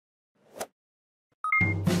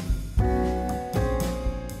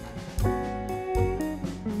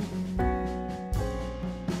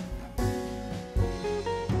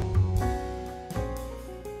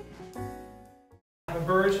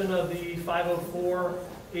version of the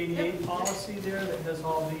 504-88 policy there that has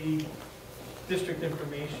all the district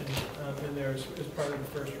information in there as part of the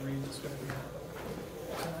first read that's going to be happening.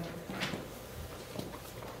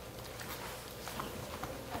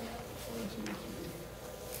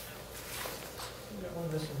 We got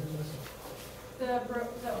one missing. Who's missing?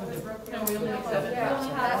 No, we only have 7. Yeah,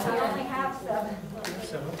 we only have 7.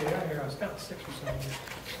 7. Okay, here I was counting 6 or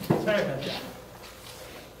something. Sorry about that.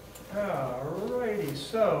 Alrighty,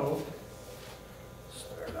 so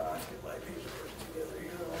start off, get my papers together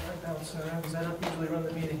here. I'll bounce around because I don't usually run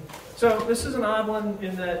the meeting. So this is an odd one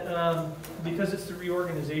in that because it's the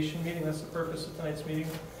reorganization meeting, that's the purpose of tonight's meeting.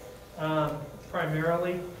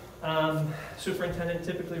 Primarily, superintendent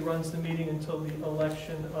typically runs the meeting until the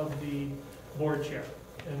election of the board chair.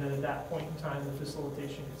 And then at that point in time, the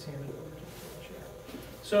facilitation gets handed over to the board chair.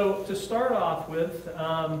 So to start off with,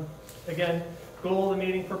 again, goal of the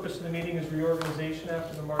meeting, purpose of the meeting is reorganization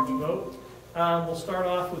after the March vote. We'll start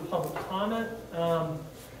off with public comment.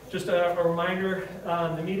 Just a reminder,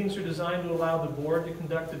 the meetings are designed to allow the board to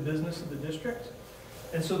conduct the business of the district.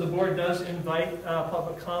 And so the board does invite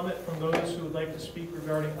public comment from those who would like to speak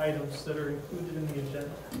regarding items that are included in the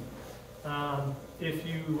agenda. If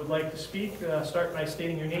you would like to speak, start by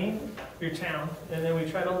stating your name, your town, and then we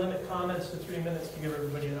try to limit comments to 3 minutes to give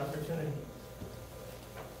everybody an opportunity.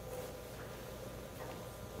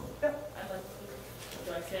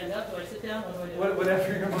 Do I stand up? Do I sit down? What do I do?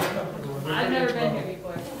 Whatever you're most comfortable with. I've never been here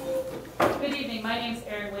before. Good evening. My name's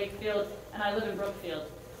Erin Wakefield, and I live in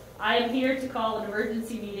Brookfield. I am here to call an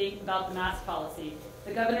emergency meeting about the mask policy.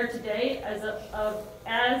 The governor today, as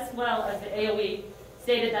well as the AOE,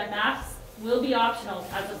 stated that masks will be optional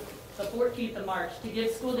as of the 14th of March to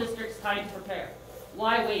give school districts time to prepare.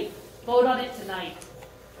 Why wait? Vote on it tonight.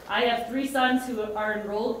 I have 3 sons who are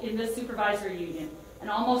enrolled in this supervisory union. An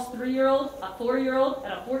almost 3-year-old, a 4-year-old,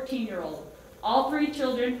 and a 14-year-old. All 3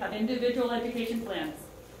 children have individual education plans.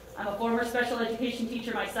 I'm a former special education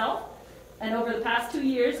teacher myself, and over the past 2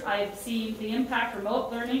 years, I've seen the impact remote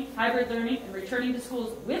learning, hybrid learning, and returning to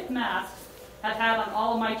schools with masks have had on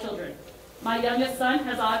all of my children. My youngest son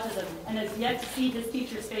has autism and has yet to see his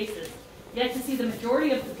teachers' faces, yet to see the majority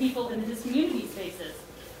of the people in his community's faces.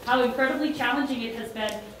 How incredibly challenging it has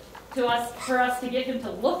been for us to get him to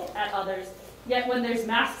look at others. Yet when there's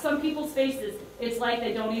masks on people's faces, it's like that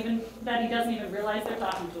he doesn't even realize they're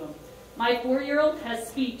talking to him. My 4-year-old has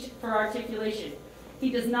speech for articulation.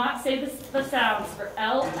 He does not say the sounds for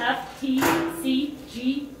L, F, T, C,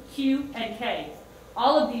 G, Q, and K.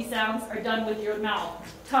 All of these sounds are done with your mouth,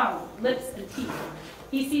 tongue, lips, and teeth.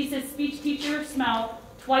 He sees his speech teacher's mouth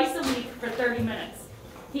twice a week for 30 minutes.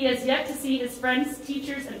 He has yet to see his friends,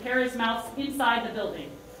 teachers, and parents' mouths inside the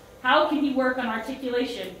building. How can he work on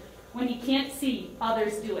articulation when he can't see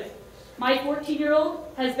others do it? My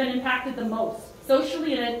 14-year-old has been impacted the most,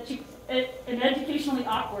 socially and educationally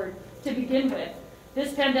awkward to begin with.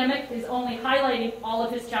 This pandemic is only highlighting all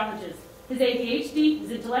of his challenges. His ADHD,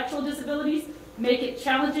 his intellectual disabilities make it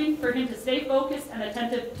challenging for him to stay focused and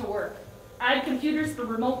attentive to work. Add computers for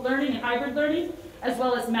remote learning and hybrid learning, as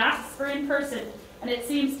well as masks for in-person, and it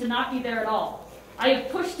seems to not be there at all. I have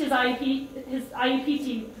pushed his IEP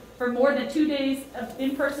team for more than 2 days of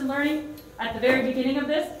in-person learning at the very beginning of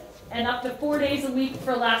this, and up to 4 days a week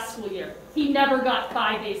for last school year. He never got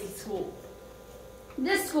 5 days of school.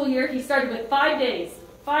 This school year, he started with 5 days.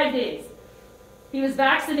 5 days. He was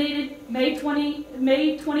vaccinated May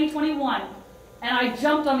 2021, and I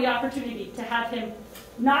jumped on the opportunity to have him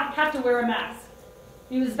not have to wear a mask.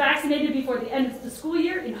 He was vaccinated before the end of the school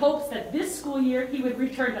year in hopes that this school year he would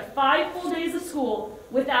return to 5 full days of school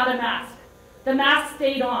without a mask. The mask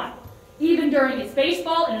stayed on, even during his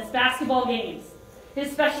baseball and his basketball games.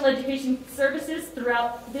 His special education services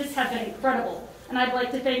throughout this have been incredible, and I'd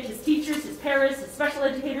like to thank his teachers, his parents, his special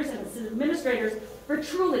educators, and his administrators for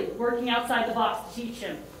truly working outside the box to teach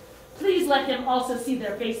him. Please let him also see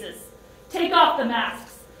their faces. Take off the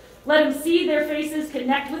masks. Let him see their faces,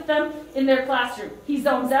 connect with them in their classroom. He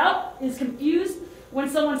zones out, is confused. When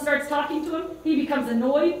someone starts talking to him, he becomes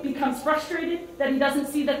annoyed, becomes frustrated that he doesn't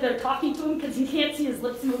see that they're talking to him because he can't see his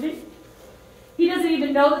lips moving. He doesn't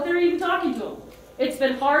even know that they're even talking to him. It's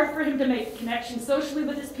been hard for him to make connections socially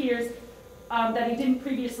with his peers that he didn't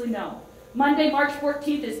previously know. Monday, March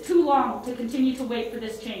 14th is too long to continue to wait for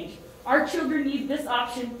this change. Our children need this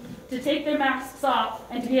option to take their masks off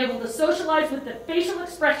and to be able to socialize with the facial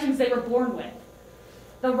expressions they were born with.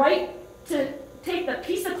 The right to take the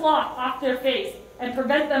piece of cloth off their face and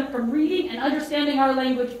prevent them from reading and understanding our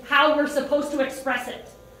language, how we're supposed to express it.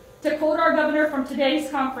 To quote our governor from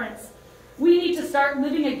today's conference, we need to start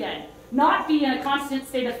living again, not be in a constant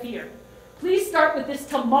state of fear. Please start with this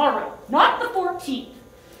tomorrow, not the 14th.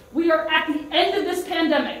 We are at the end of this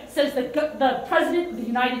pandemic, says the President of the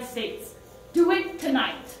United States. Do it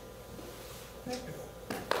tonight. Thank you.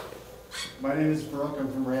 My name is Brooke.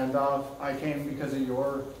 I'm from Randolph. I came because of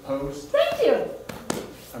your post. Thank you.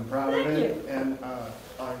 I'm proud of Thank it, you. and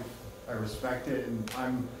I respect it, and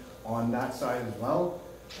I'm on that side as well.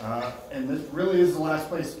 And this really is the last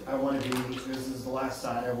place I want to be. This is the last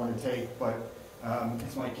side I want to take, but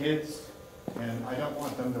it's my kids, and I don't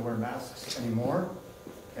want them to wear masks anymore.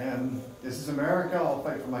 And this is America. I'll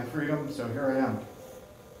fight for my freedom, so here I am.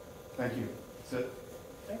 Thank you. That's it.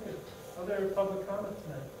 Thank you. Other public comment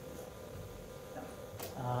tonight?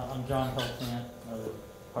 I'm John Helpant. I live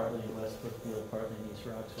partly in West Brookfield, partly in East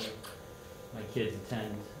Roxford. My kids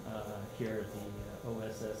attend here at the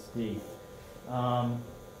OSSD.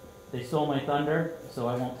 They stole my thunder, so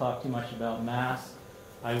I won't talk too much about masks.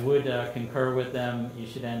 I would concur with them. You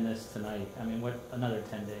should end this tonight. I mean, what, another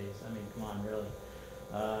 10 days? I mean, come on, really.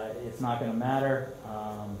 It's not going to matter.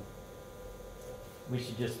 We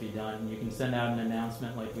should just be done. You can send out an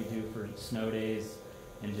announcement like we do for snow days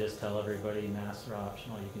and just tell everybody masks are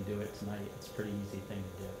optional. You can do it tonight. It's a pretty easy thing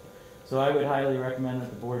to do. So I would highly recommend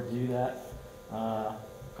that the board do that. I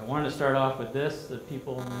wanted to start off with this, the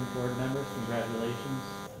people and the board members, congratulations.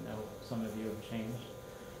 I know some of you have changed.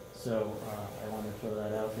 So I want to throw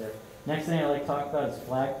that out there. Next thing I'd like to talk about is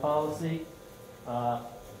flag policy.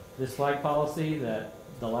 This flag policy that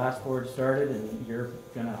the last board started and you're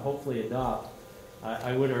going to hopefully adopt,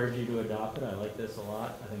 I would urge you to adopt it. I like this a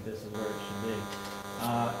lot. I think this is where it should be.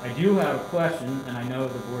 I do have a question, and I know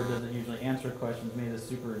the board doesn't usually answer questions. Maybe the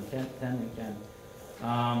superintendent can.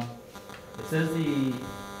 It says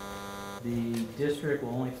the district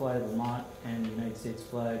will only fly the Vermont and United States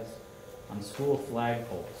flags on school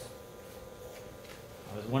flagpoles.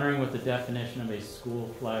 I was wondering what the definition of a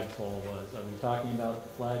school flagpole was. Are we talking about the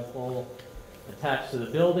flagpole attached to the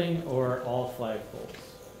building or all flagpoles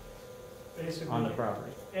Basically, on the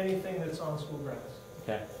property? anything that's on school grounds.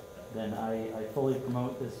 Okay, then I fully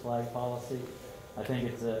promote this flag policy. I think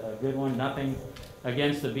it's a good one. Nothing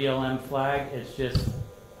against the BLM flag. It's just,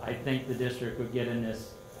 I think the district would get in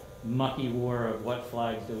this mucky war of what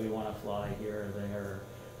flags do we want to fly here or there,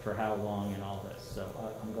 for how long and all this. So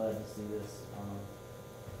I'm glad to see this,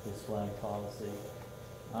 this flag policy.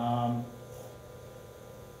 I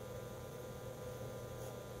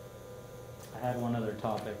had one other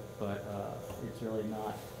topic, but it's really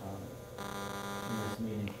not in this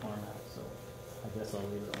meeting format, so I guess I'll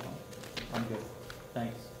leave it alone. I'm good.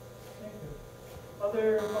 Thanks. Thank you.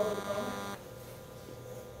 Other public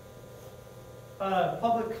comment?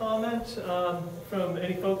 Public comment from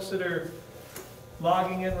any folks that are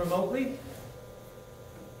logging in remotely?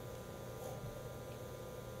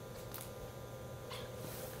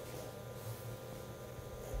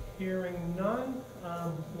 Hearing none,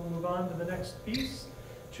 we'll move on to the next piece,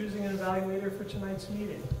 choosing an evaluator for tonight's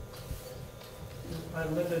meeting.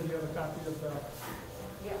 Linda, do you have a copy of the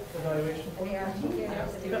evaluation form? Yeah. Awesome.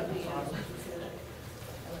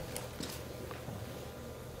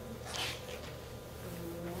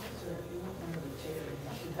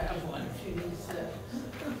 Have one if you need to.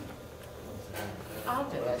 I'll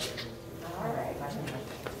do it. All right. I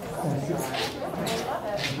love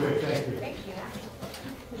it. Thank you.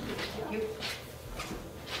 Thank you.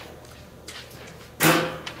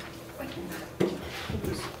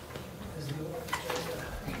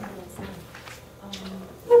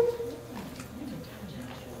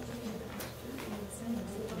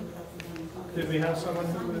 Did we have someone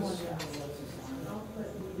who was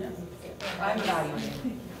I'm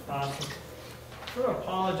evaluating. awesome? I'm going to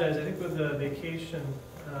apologize. I think with the vacation,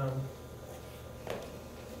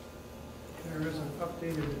 there is an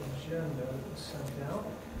updated agenda that was sent out.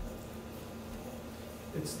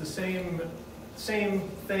 It's the same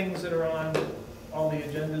things that are on all the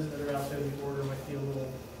agendas that are out there. The order might be a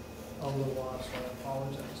little off, so I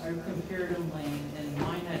apologize. I compared them, Lane, and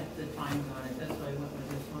mine had the times on it, that's why I went with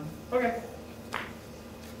this one. Okay. I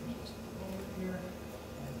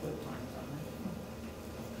put times on it.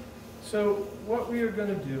 So what we are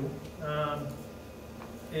going to do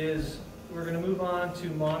is we're going to move on to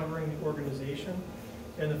monitoring the organization.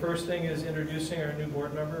 And the first thing is introducing our new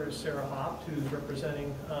board member, is Sarah Hopt, who's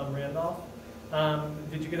representing Randolph.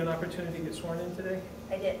 Did you get an opportunity to get sworn in today?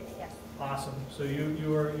 I did, yes. Awesome. So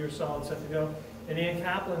you're solid, set to go. And Ann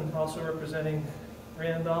Kaplan, also representing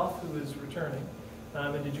Randolph, who is returning.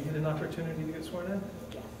 And did you get an opportunity to get sworn in?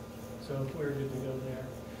 Yes. So we're good to go there.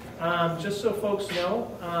 Just so folks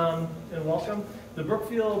know, and welcome, the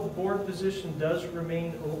Brookfield board position does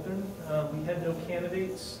remain open. We had no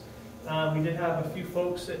candidates We did have a few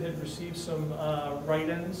folks that had received some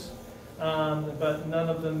write-ins, but none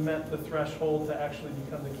of them met the threshold to actually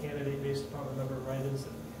become the candidate based upon the number of write-ins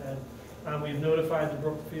that we had. We've notified the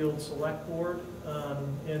Brookfield Select Board,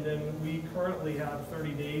 and then we currently have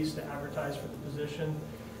 30 days to advertise for the position.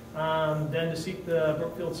 Then to seek the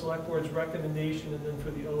Brookfield Select Board's recommendation, and then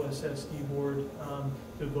for the OSSD Board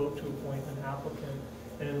to vote to appoint an applicant.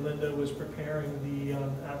 And Linda was preparing the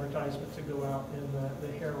advertisement to go out in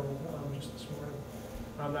the Herald just this morning.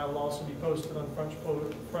 That will also be posted on French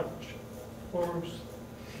Forum.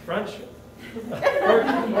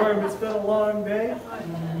 It's been a long day,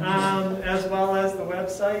 as well as the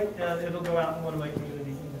website, and it'll go out in one of my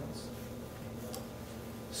community emails.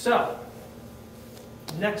 So,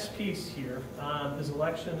 next piece here is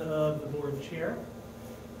election of the board chair.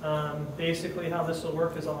 Basically how this will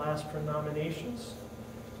work is I'll ask for nominations,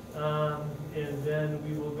 and then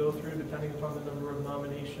we will go through, depending upon the number of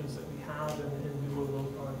nominations that we have, and we will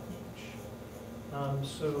vote on each.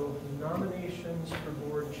 So nominations for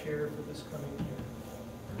board chair for this coming year.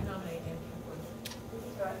 I nominate Ann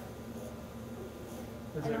Campbell.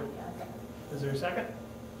 Is there a second?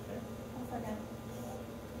 Second.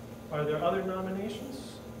 Are there other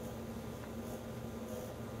nominations?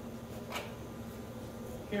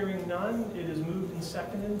 Hearing none, it is moved and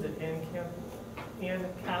seconded that Ann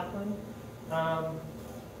Kaplan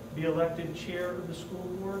be elected chair of the school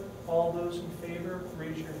board. All those in favor,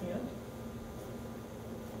 raise your hand.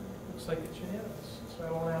 Looks like it's unanimous, so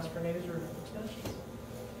I won't ask for nays or abstentions.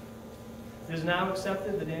 It is now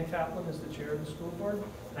accepted that Ann Kaplan is the chair of the school board.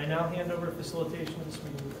 I now hand over facilitation of this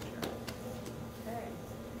meeting to the chair. Okay,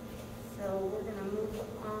 so we're going to move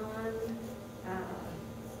on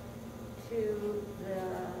to the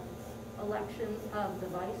election of the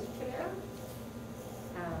vice chair.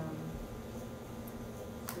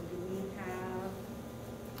 So do we have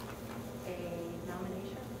a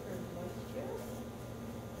nomination for vice chair?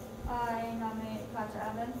 I nominate Katja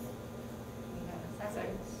Evans. We have a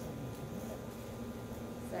second.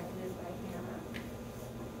 Seconded by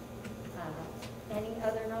Hannah. Any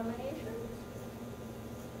other nominations?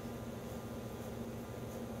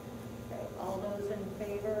 Okay, all those in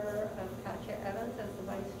favor of Katja Evans as the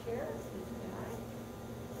vice chair, please say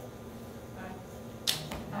aye.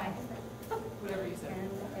 Aye. Whatever you say.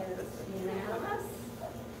 And it's unanimous.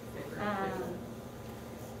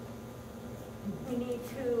 We need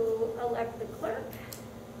to elect the clerk.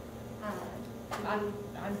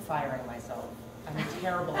 I'm firing myself. I'm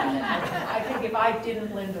terrible at it. I think if I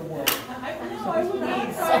didn't, Linda would. I would not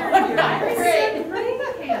Please. fire you.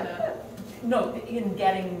 Great, Hannah. No, in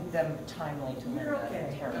getting them timely to Linda. You're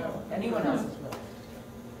okay. Terrible. Anyone else is willing.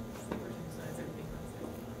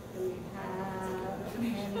 Do we have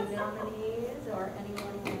any nominees or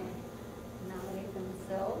anyone want to nominate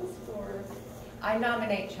themselves for? I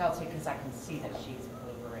nominate Chelsea because I can see that she's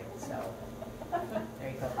wavering, so there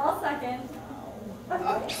you go. I'll second. What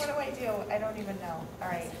do I do? I don't even know. All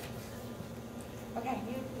right. Okay.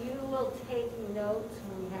 You will take notes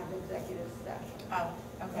when we have executive session. Oh,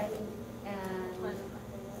 okay. And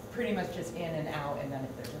Pretty much just in and out, and then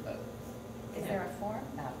if there's a vote Is there a form?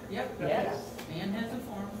 after. Yep. Yes. Ann has a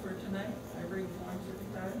form for tonight. I bring forms every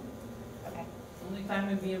time. Okay. Only time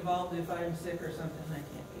I'd be involved if I'm sick or something, I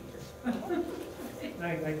can't be here.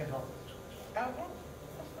 I can help. Okay.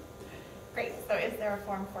 Great. So is there a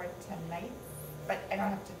form for tonight? But I don't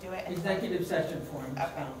have to do it. until- Executive session forms.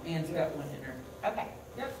 Okay. Ann's got one in her. Okay.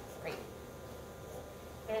 Yep. Great.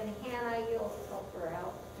 And Hannah, you'll help her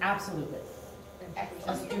out. Absolutely.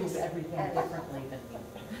 Us do everything Yes. differently than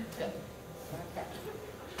Okay.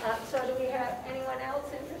 So do we have anyone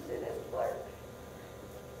else interested as clerk?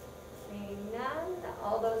 Seeing none,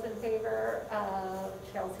 all those in favor of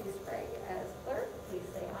Chelsea Sprague as clerk, please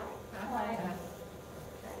say aye. Aye.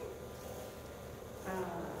 Okay.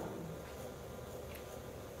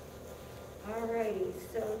 All righty,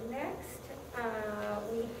 so next,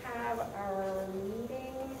 we have our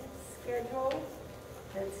meeting schedule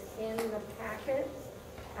that's in the packet.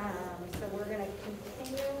 So we're gonna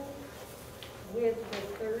continue with the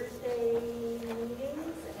Thursday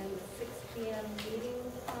meetings and 6 p.m. meeting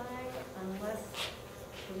time unless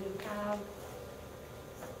we have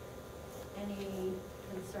any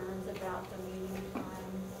concerns about the meeting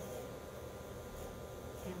time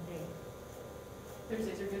ending.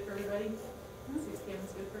 Thursdays are good for everybody? 6 p.m.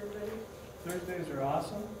 is good for everybody? Thursdays are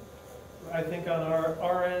awesome. I think on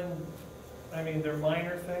our end, I mean, they're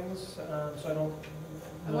minor things, so I don't.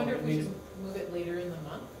 I wonder if we should move it later in the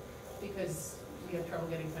month, because we have trouble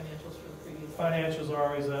getting financials for the previous. Financials are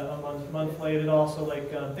always a month late. It also,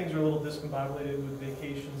 like, things are a little discombobulated with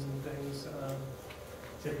vacations and things.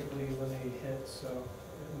 typically when they hit, so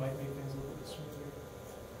it might make things a little bit smoother.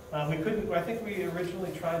 We couldn't, I think we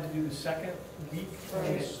originally tried to do the second week when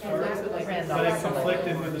we Right. started, And that's what, like, but it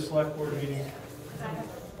conflicted with the select board meeting. I have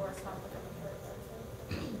a board conflict on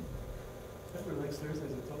the third Everybody likes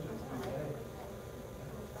Thursdays, I told you it's a good day.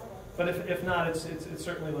 But if not, it's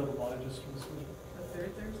certainly livable, I just was. The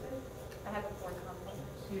third Thursday? I have a board conflict.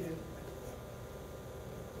 You do.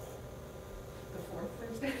 The fourth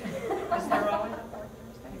Thursday? Is there always a fourth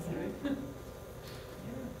Thursday?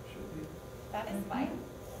 Should be. That is fine.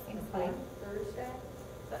 Seems fine. Thursday?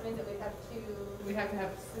 That means that we have two. We have to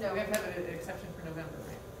have, No. we have to have an exception for November,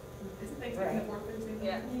 right? Isn't Thanksgiving the fourth Thursday?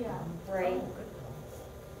 Yeah. Yeah. Right.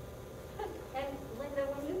 And Linda,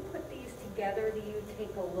 when you put these together, do you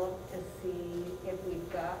take a look to see if we've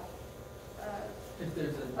got, If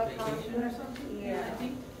there's a a vacation or conflict? something? Yeah. I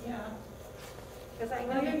think, yeah. Because I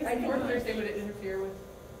Well, know, I I think the fourth think. Thursday would interfere with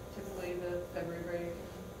typically the February break,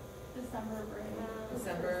 December break.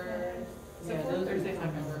 December. So Yeah, fourth those are Thursday's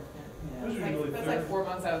not gonna work. Yeah. Those are Like, usually that's like third. 4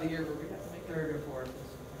 months out of the year where we have to make it. Third or fourth.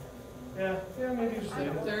 Yeah, maybe just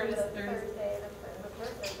leave it. Third is- Thursday, the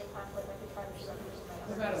third Thursday conflict, I could try to do something.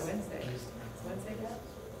 What about a Wednesday? Wednesday good?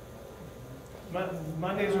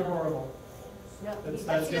 Mondays are horrible. No, That's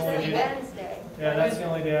that's the just only day. Wednesday. Yeah, that's the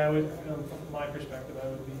only day I would, from my perspective, I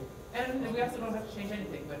would be. And we also don't have to change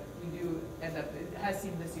anything, but we do end up, it has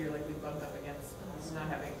seemed this year like we've bumped up against not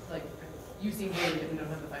having, like, you seem worried that we don't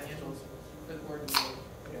have the financials for the board meeting.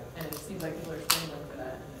 Yeah. And it seems like people are scrambling for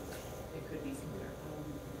that, and it could be smoother.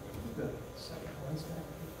 The second Wednesday.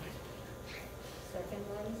 Second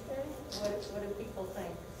Wednesday? What do people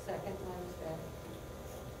think? Second Wednesday?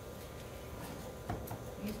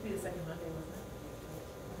 It used to be the second Monday, wasn't it?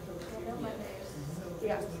 Until this year. No Mondays. So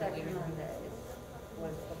Yeah, just second later. Monday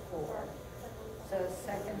was before. So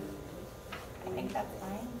second. I think that's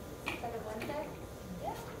fine. Second Wednesday,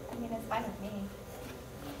 Yeah. I mean, it's fine with me.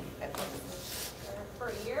 That works. or for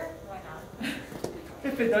a year, why not?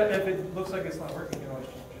 If it looks like it's not working, you can always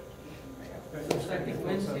change it. Second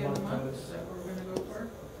Wednesday of the month, is that what we're gonna go for?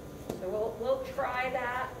 So we'll try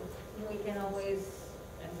that, and we can always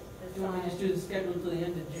Do you want me to just decide. do the schedule till the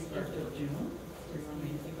end of June, or till June? Or you want me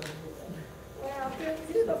to go? Well,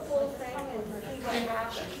 do the full thing and see what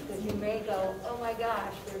happens, because you may go, oh my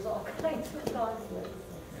gosh, there's all kinds of conflicts.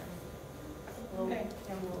 Okay.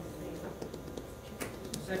 And we'll see.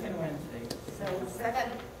 Second Wednesday. So So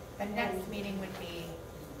then, the next meeting would be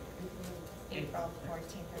April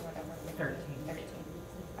 14th or whatever. 13th.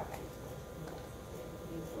 13th. Okay.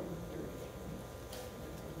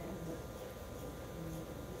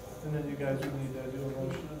 And then you guys would need to do a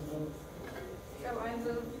motion and vote. So I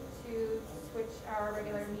move to switch our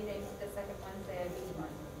regular meeting to the second Wednesday of each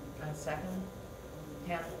month. Second?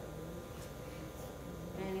 Pam?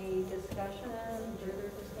 any discussion,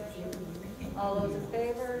 further discussion? All those in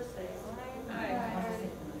favor, say aye. Aye.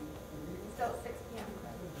 Still 6 PM.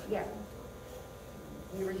 Yeah.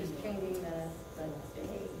 We were just changing the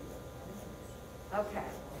date. Okay.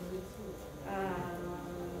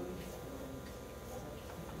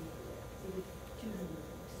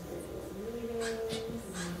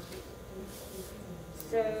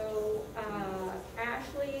 So,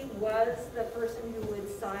 Ashley was the person who would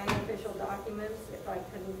sign official documents if I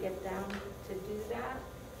couldn't get down to do that.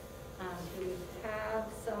 Do we have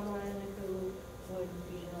someone who would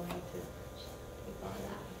be willing to take on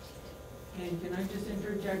that? And can I just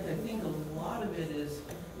interject, I think a lot of it is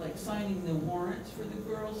like signing the warrants for the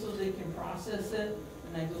girls so they can process it.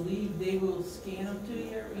 And I believe they will scan them to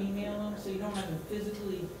you or email them, so you don't have to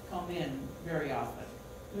physically come in very often.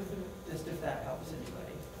 Just if that helps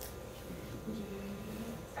anybody.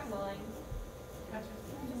 I'm willing.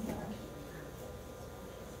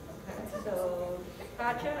 Okay, so,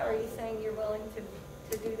 Katja, are you saying you're willing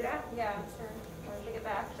to do that? Yeah, sure. Want to take it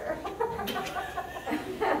back? Sure.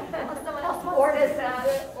 Unless someone else wants Or to. does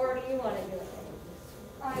that, or do you want to do it?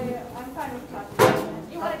 I'm fine with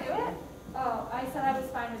talking. You want to do it? Oh, I said I was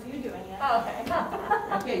fine with you doing it. Oh, okay.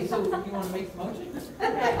 Okay, so you want to make the motion?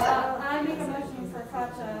 I make a motion for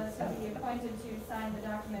Katja to be appointed to sign the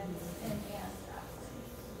documents in Anne's absence.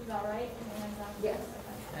 Is that right? In Anne's absence? Yes.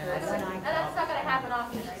 And And when I that's not going to happen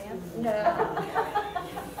often, right, Ann? No.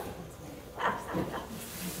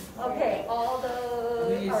 Okay, all those.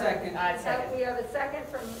 Give me a second. We have a second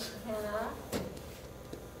from Hannah.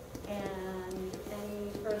 And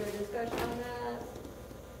any further discussion on that?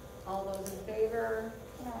 All those in favor?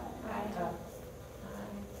 Aye.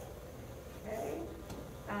 Okay.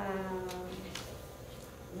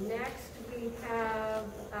 Next, we have,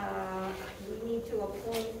 we need to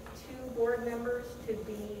appoint 2 board members to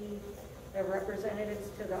be the representatives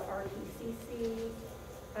to the RTCC.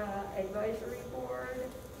 Advisory Board.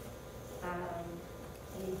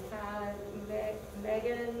 We had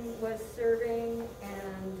Megan was serving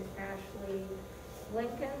and Ashley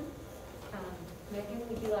Lincoln. Megan,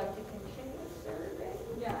 would you like to continue serving?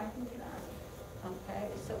 Yeah, I can do that. Okay,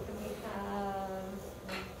 so can we have,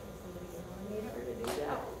 somebody nominate her to do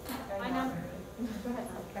that? I know. Go ahead.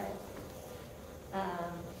 Okay.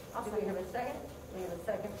 Do we have a second? We have a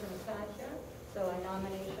second from Katja. So a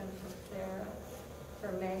nomination from Sarah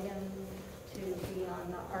for Megan to be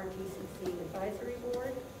on the RTCC Advisory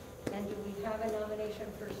Board. And do we have a nomination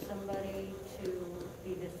for somebody to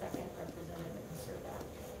be the second representative for that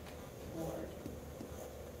board?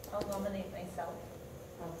 I'll nominate myself.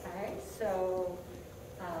 Okay, so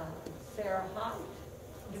Sarah Hott,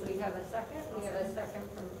 do we have a second? We have a second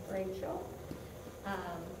from Rachel.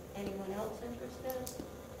 Anyone else interested?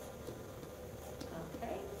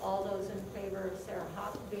 Okay, all those in favor of Sarah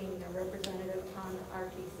Hott being the representative on the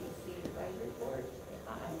RTCC Advisory Board, say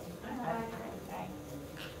aye. Aye. Okay.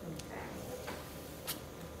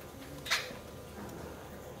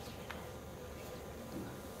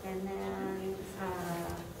 And then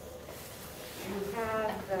we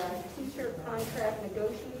have the Teacher Contract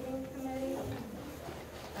Negotiating Committee.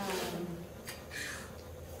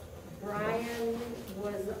 Brian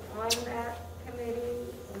was on that committee.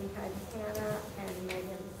 We had Hannah and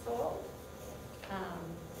Megan Soul.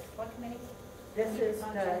 What committee? This is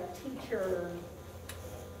the teacher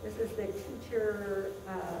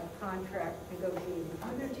contract negotiating. Are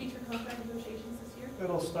there teacher contract negotiations this year?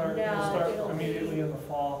 It'll start No, immediately in the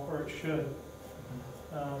fall, or it should.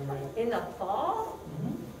 In the fall?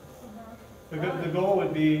 The goal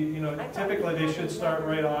would be, you know, I thought typically we they should had start that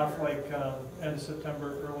right off before. like end of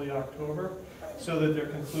September, early October, so that they're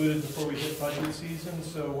concluded before we hit budget season.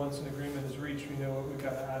 So once an agreement is reached, we know what we've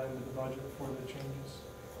got to add into the budget for the changes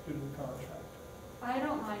due to the contract. I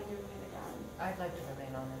don't mind doing it again. I'd like to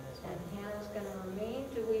remain on it as And well. Hannah's gonna remain.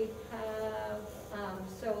 Do we have,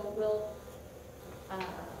 so we'll,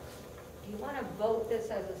 do you want to vote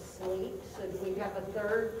this as a slate? So do we have a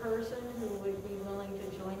third person who would be willing to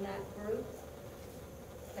join that group?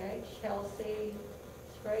 Okay, Chelsea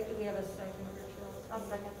Sprague, do we have a second for Chelsea? I'll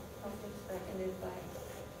second. Seconded by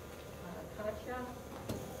Katja.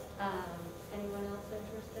 Anyone else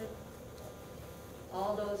interested?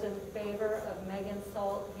 All those in favor of Megan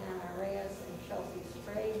Salt, Hannah Reyes, and Chelsea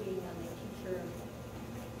Sprague being on the teacher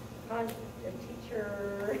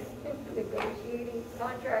negotiating,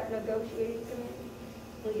 contract negotiating committee,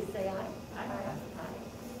 please say aye. Aye. Aye.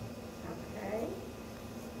 Okay,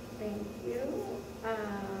 thank you.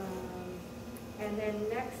 And then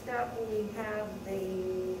next up, we have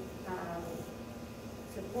the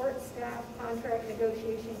support staff contract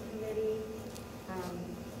negotiation committee.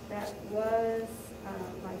 That was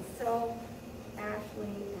myself,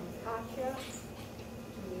 Ashley, and Katja.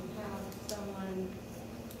 Do we have someone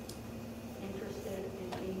interested in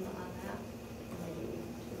being on that committee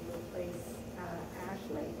to replace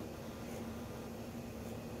Ashley?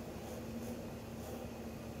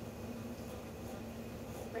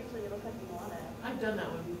 Rachel, you look like you want it. I've done that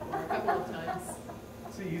one before, a couple of times.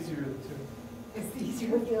 It's the easier of the two. It's easier.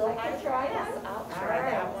 Would you like to try that? Yes, I'll All try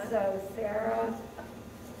right, that one. so Sarah,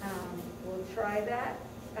 will try that.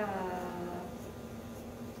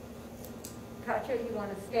 Katja, you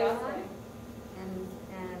want to stay Yeah, I'll on? stay. And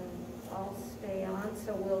I'll stay on,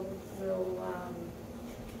 so we'll,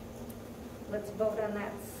 let's vote on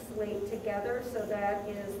that slate together. So that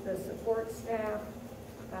is the support staff,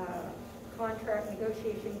 contract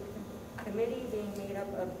negotiation committee being made up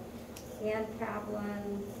of Ann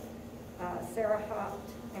Kaplan, Sarah Hopt,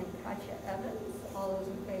 and Katja Evans. All those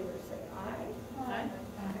in favor say aye. Aye.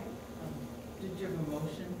 Aye. Did you have a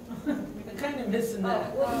motion? I'm kind of missing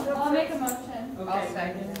that. I'll make a motion. Okay. I'll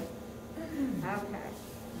second. Okay,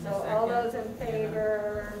 so A all second. those in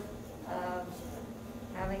favor of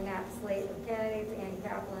having that slate of candidates, Ann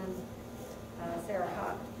Kaplan, Sarah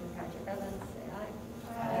Hopt, and Katja Evans, say aye.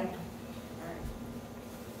 Aye.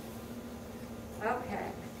 All right. Okay,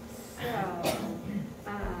 so,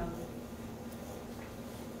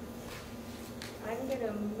 I'm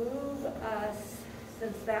gonna move us,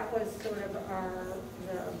 since that was sort of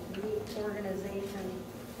the reorganization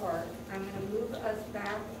part, I'm gonna move us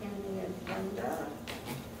back in the agenda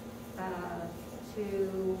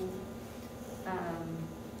to,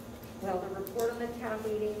 well, the report on the town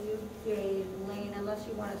meeting you gave, Lane, unless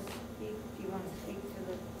you want to speak, do you want to speak to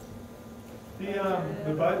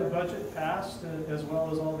The budget passed, as well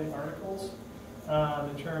as all the articles,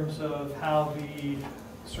 in terms of how the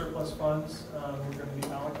surplus funds were going to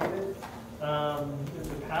be allocated.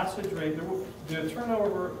 The passage rate, the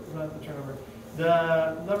turnover, not the turnover,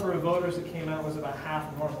 The number of voters that came out was about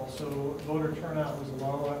half normal, so voter turnout was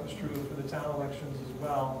low. That was true for the town elections as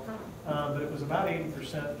well. But it was about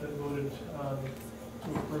 80% that voted to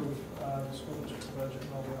approve the school district's budget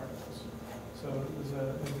and all the articles. So it was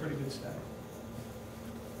a pretty good step.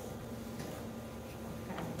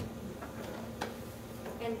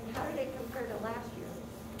 And how did it compare to last year?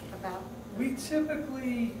 About? We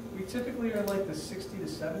typically are like the 60 to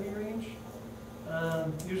 70 range.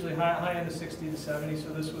 Usually high end of 60 to 70, so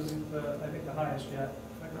this was I think the highest yet.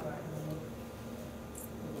 If I go back and look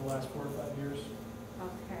over the last 4 or 5 years.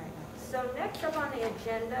 Okay. So next up on the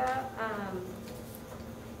agenda,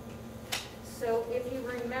 so if you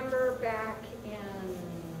remember back in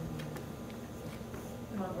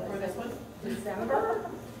Before this one? December,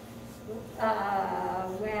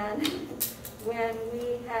 when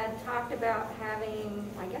we had talked about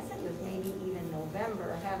having, I guess it was maybe even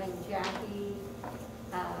November, having Jackie,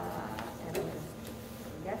 and I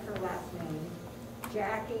forget her last name,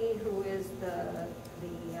 Jackie, who is the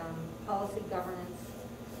policy governance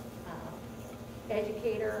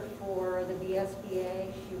educator for the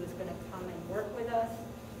VSBA. She was going to come and work with us,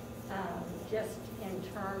 just in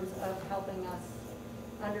terms of helping us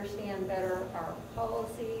understand better our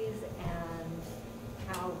policies and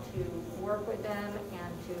how to work with them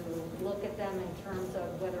and to look at them in terms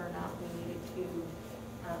of whether or not we needed to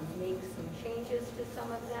make some changes to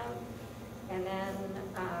some of them. And then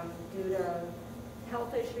due to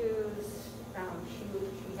health issues,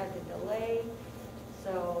 she had to delay,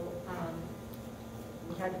 so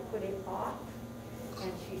we had to put it off.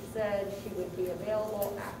 And she said she would be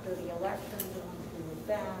available after the elections once we were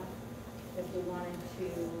back if we wanted to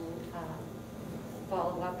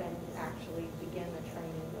follow up and actually begin the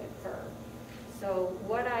training with her. So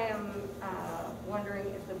what I am wondering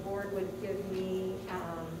if the board would give me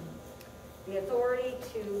the authority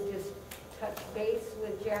to just touch base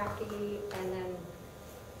with Jackie and then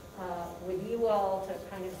with you all to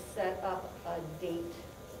kind of set up a date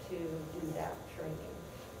to do that training.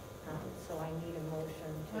 So I need a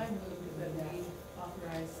motion to I move that do that. we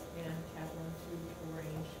authorize Ann Kaplan to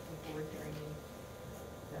arrange a board training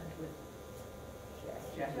with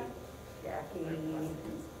Jackie.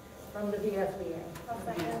 From the VSBA. I'll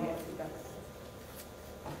second it.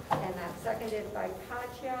 And that's seconded by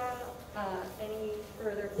Katya. Any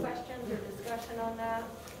further questions or discussion on that?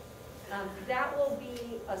 That will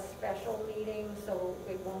be a special meeting, so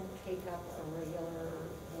it won't take up a regular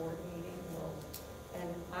board meeting.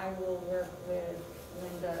 And I will work with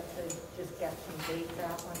Linda to just get some dates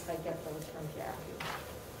out once I get those from Jackie.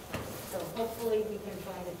 So hopefully we can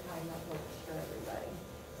find a time that works for everybody.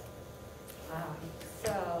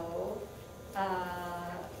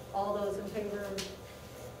 All those in favor of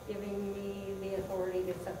giving me the authority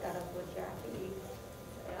to set that up with Jackie,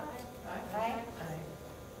 say aye. Aye.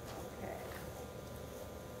 Okay.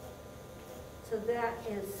 So that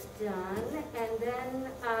is done, and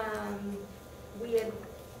then we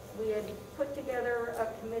had put together a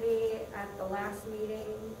committee at the last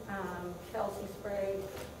meeting, Chelsea Sprague,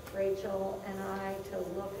 Rachel, and I, to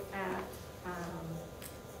look at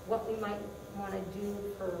what we might want to do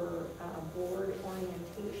for board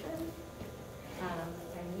orientation.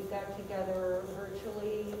 And we got together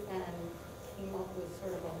virtually and came up with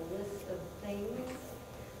sort of a list of things.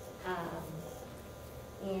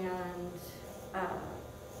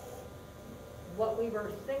 What we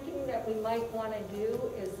were thinking that we might want to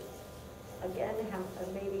do is, again, have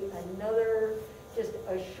maybe another, just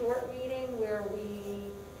a short meeting where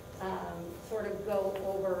we sort of go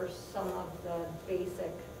over some of the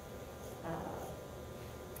basic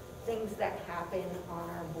things that happen on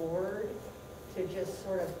our board to just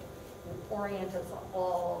sort of orient us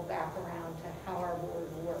all back around to how our board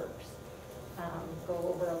works. Go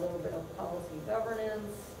over a little bit of policy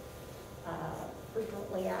governance,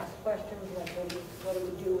 frequently asked questions like what do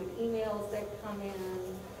we do with emails that come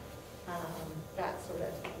in, that sort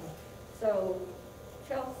of thing. So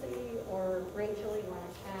Chelsea or Rachel, you want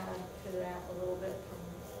to add to that a little bit from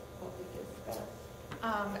what we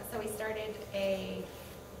discussed? So we started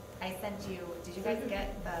I sent you, did you guys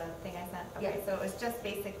get the thing I sent? Okay, Yes. so it was just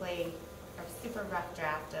basically a super rough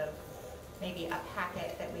draft of maybe a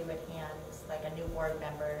packet that we would hand like a new board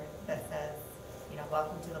member that says, you know,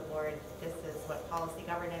 welcome to the board. This is what policy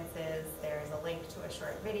governance is. There's a link to a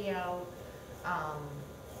short video.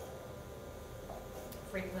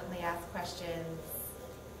 Frequently asked questions,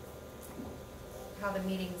 how the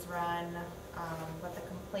meetings run, what the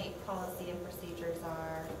complaint policy and procedures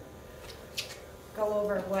are, go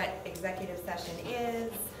over what executive session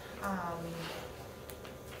is,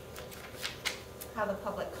 how the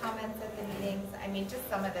public comments at the meetings. I mean, just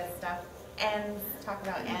some of this stuff. ends, talk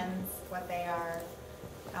about ends, what they are,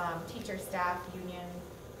 teacher, staff, union,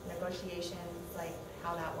 negotiations, like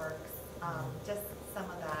how that works. Just some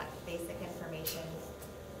of that basic information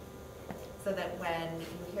so that when you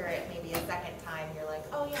hear it maybe a second time, you're like,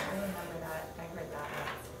 oh yeah, I remember that, I heard that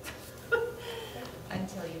once.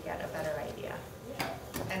 Until you get a better idea.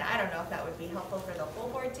 And I don't know if that would be helpful for the whole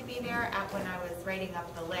board to be there. When I was writing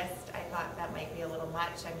up the list, I thought that might be a little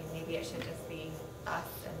much. I mean, maybe it should just be us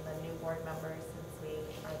and the new board members since we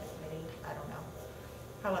are the committee. I don't know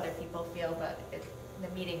how other people feel, but the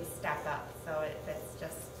meetings stack up. So if it's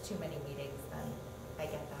just too many meetings, then I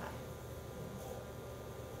get that.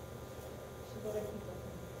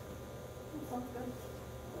 Sounds good.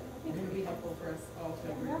 I think it would be helpful for us all to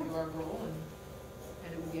review our role,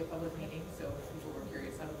 and it would be a public meeting, so if people were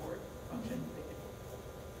curious how the board functioned, they could,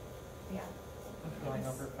 Yeah. Going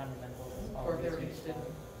over fundamentals is or if they were always interested useful.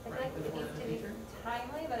 in I feel running like for the it board needs in to the be future.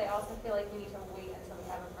 timely, but I also feel like we need to wait until we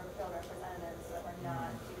have a Brookfield representative so that we're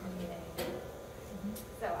not duplicating.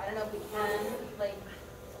 So I don't know if we can, like,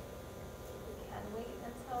 we can wait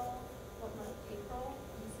until, what month, April?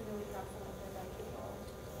 I'm assuming we have someone there by April.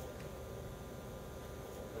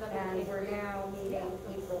 Would that be And we're April? now meeting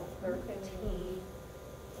April 13th.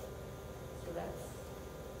 So that's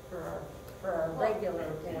for our regular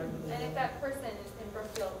board And if meeting. that person in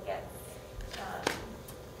Brookfield gets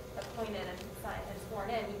appointed and signed and sworn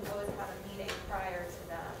in, we can always have a meeting prior to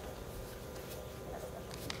that. A special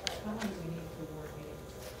meeting prior to How that. long do we need for board meeting?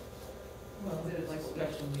 Well, Is it like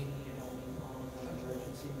special meeting, you don't need long, an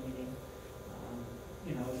emergency meeting.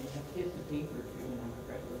 You know, you have to hit the paper if you're gonna have a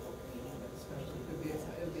regular board meeting, but especially.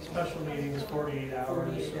 It would be. Special meeting is 48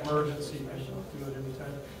 hours, 48 hours. emergency, you can do it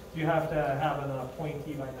anytime. You have to have an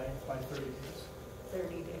appointee by 30 days.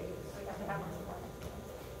 30 days. We have to have one before next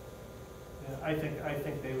meeting. Yeah, I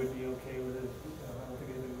think they would be okay with it. You know, I don't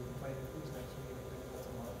think anybody would complain if it was next meeting, maybe that's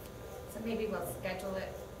a month. So maybe we'll schedule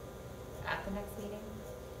it at the next meeting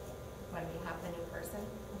when we have the new person.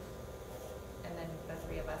 And then the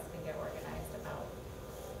three of us can get organized about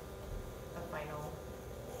the final.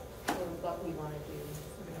 Or what we want to do.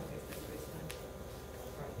 So we don't waste time.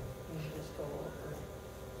 Right. We should just go over.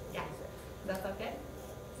 Yeah. Does that sound good?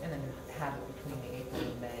 And then have it between April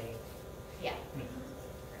and May. Yeah.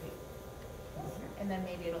 Great. And then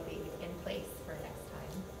maybe it'll be in place for next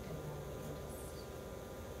time. And then we can just.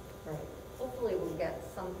 Right. Hopefully we'll get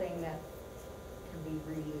something that can be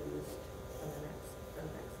reused for the next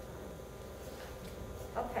time.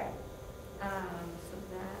 Okay. So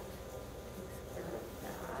that takes care of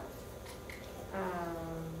that.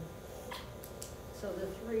 So the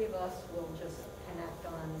three of us will just connect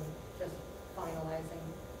on just finalizing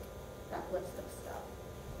that list of stuff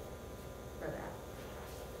for that.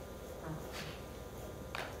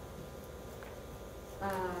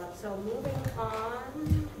 So moving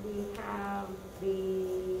on, we have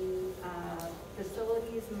the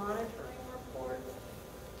facilities monitoring report.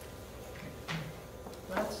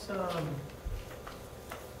 That's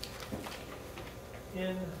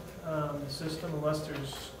in the system, unless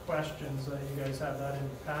there's questions, you guys have that in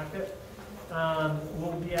your packet.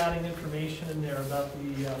 We'll be adding information in there about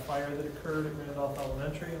the fire that occurred at Randolph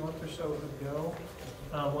Elementary a month or so ago.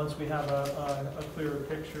 Once we have a clearer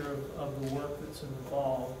picture of the work that's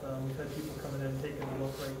involved. We've had people coming in, taking a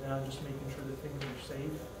look right now, just making sure that things are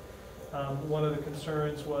safe. One of the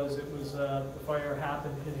concerns was the fire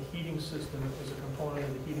happened in a heating system. It was a component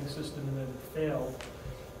of the heating system and then it failed.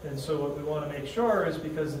 And so what we want to make sure is,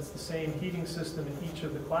 because it's the same heating system in each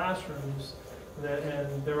of the classrooms,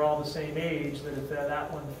 and they're all the same age, that if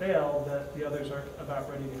that one failed, that the others aren't about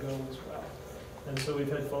ready to go as well. And so we've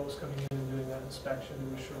had folks coming in and doing that inspection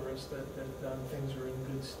to assure us that things are in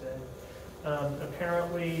good stead.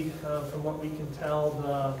 Apparently, from what we can tell,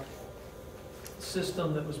 the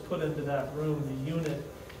system that was put into that room, the unit,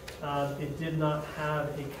 it did not have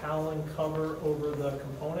a cowling cover over the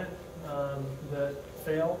component that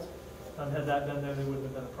failed. Had that been there, there wouldn't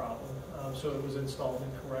have been a problem. So it was installed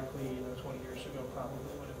incorrectly, 20 years ago, probably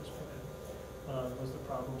when it was put in, was the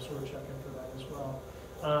problem. So we're checking for that as well.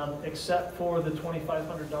 Except for the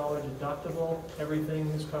 $2,500 deductible, everything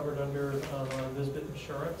is covered under our Visbit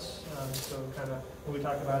insurance. So kind of, when we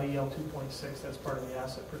talk about EL 2.6, that's part of the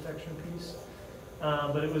asset protection piece.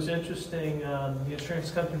 But it was interesting, the insurance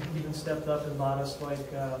company even stepped up and bought us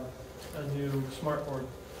like a new smart board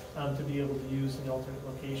to be able to use in the alternate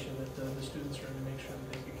location that the students are in, to make sure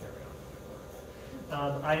that they could carry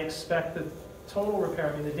on. I expect that total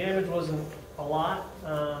repair, I mean, the damage wasn't a lot,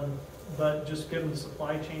 but just given the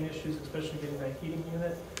supply chain issues, especially getting that heating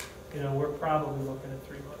unit, we're probably looking at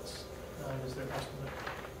 3 months is their estimate.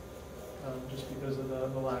 just because of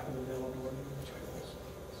the lack of availability of materials.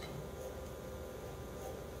 So,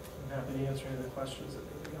 I'm happy to answer any of the questions that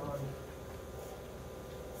may be on.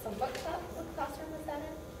 So what classroom was that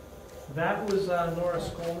in? That was Nora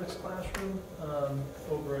Skolnick's classroom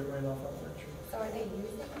over at Randolph Elementary. So are they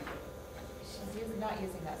using it? She's not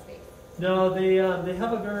using that space. No, they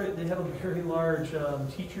have a very large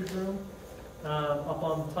teacher's room up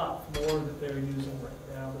on the top floor that they're using right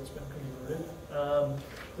now that's been converted.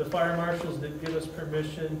 The fire marshals did give us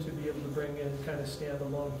permission to be able to bring in kind of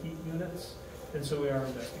standalone heat units, and so we are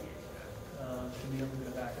investigating that to be able to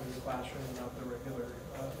get back into the classroom without the regular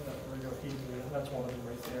heat unit. That's one of them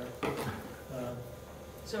right there.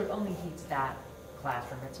 So it only heats that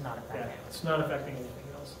classroom, it's not Yeah, affecting. it's not affecting anything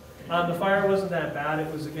else. The fire wasn't that bad.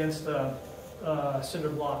 It was against a cinder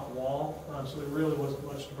block wall, so there really wasn't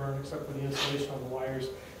much to burn except for the insulation on the wires.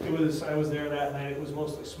 I was there that night. It was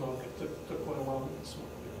mostly smoke. It took quite a while to get the smoke.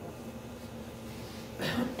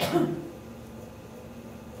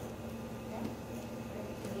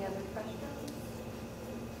 Any other questions?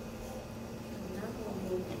 No, we'll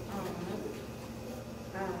move on.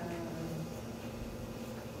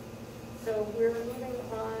 So we're moving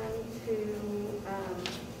on to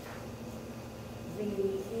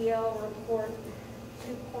the EL report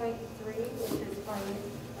 2.3, which is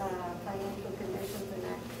financial conditions and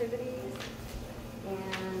activities,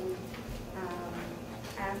 and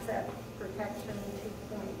asset protection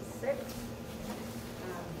 2.6.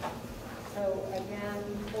 So again,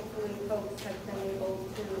 hopefully folks have been able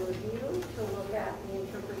to review, to look at the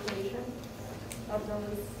interpretation of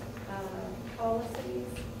those policies.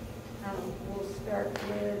 We'll start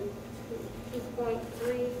with 2.3,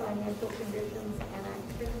 financial conditions and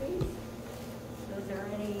activities. Is there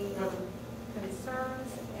any concerns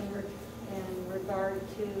in regard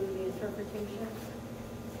to the interpretation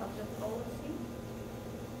of the policy?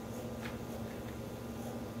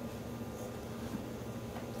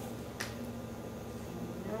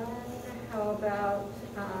 None. How about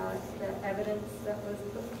the evidence that was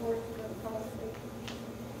put forth for the policy?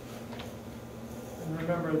 And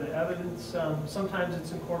remember, the evidence, sometimes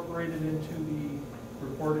it's incorporated into the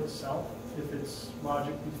report itself, if it's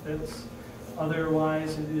logically fits.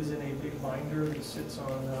 Otherwise, it is in a big binder that sits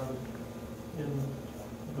on in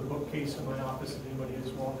the bookcase in my office, and anybody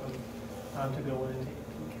is welcome to go in and take a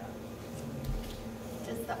look at.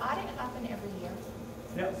 Does the audit happen every year?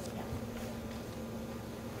 Yep. Yeah.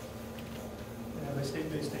 Yeah, they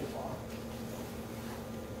state law.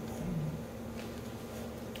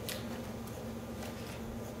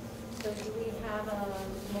 So do we have a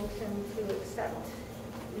motion to accept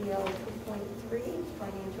EL 2.3,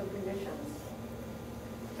 financial conditions?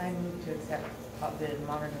 I move to accept the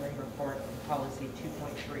monitoring report policy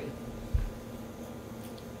 2.3.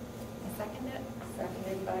 I second it.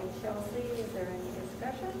 Seconded by Chelsea. Is there any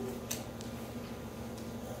discussion?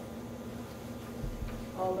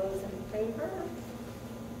 All those in favor?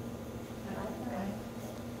 Aye.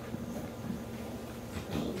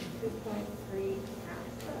 2.3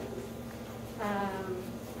 passes.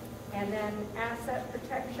 And then asset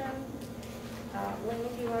protection. Lynn,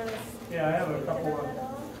 do you want to? Yeah, I have a couple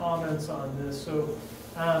of comments on this. So,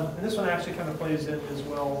 and this one actually kind of plays in as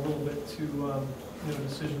well a little bit to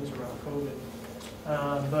decisions around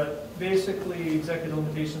COVID. But basically, executive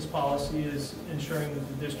limitations policy is ensuring that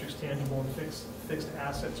the district's tangible and fixed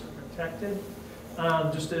assets are protected.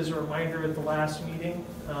 Just as a reminder, at the last meeting,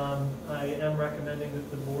 I am recommending that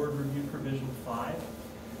the board review provision 5.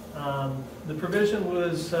 The provision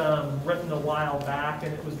was written a while back,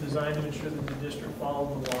 and it was designed to ensure that the district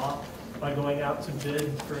followed the law by going out to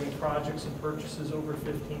bid for any projects and purchases over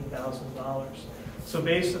 $15,000. So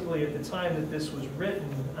basically, at the time that this was written,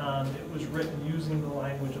 it was written using the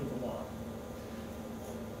language of the law.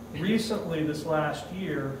 Recently, this last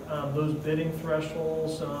year, those bidding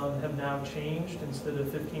thresholds have now changed. Instead of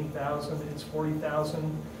 $15,000, it's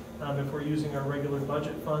 $40,000. If we're using our regular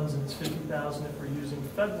budget funds, and it's $50,000 if we're using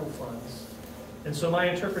federal funds. And so my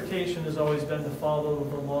interpretation has always been to follow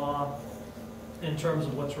the law in terms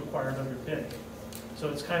of what's required under bid. So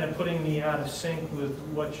it's kind of putting me out of sync with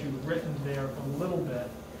what you've written there a little bit.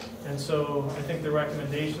 And so I think the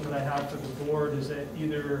recommendation that I have for the board is that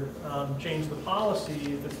either change the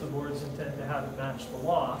policy if it's the board's intent to have it match the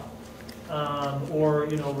law, or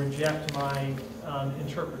reject my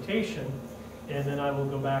interpretation, and then I will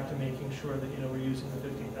go back to making sure that we're using the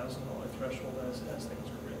 $15,000 threshold as things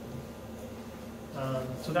are written.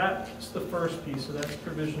 So that's the first piece. So that's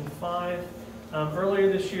provision 5. Earlier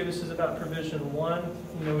this year, this is about provision 1.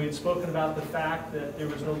 We had spoken about the fact that there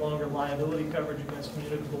was no longer liability coverage against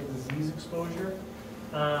communicable disease exposure.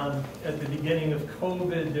 At the beginning of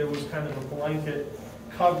COVID, there was kind of a blanket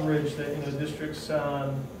coverage that, districts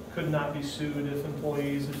could not be sued if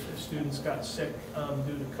employees, if students got sick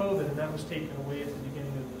due to COVID, and that was taken away at the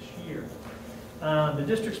beginning of this year. The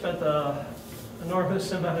district spent an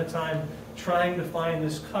enormous amount of time trying to find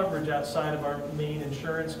this coverage outside of our main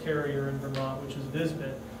insurance carrier in Vermont, which is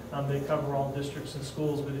Visbit. They cover all districts and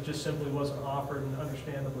schools, but it just simply wasn't offered, and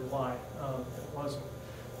understandably why it wasn't,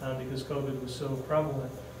 because COVID was so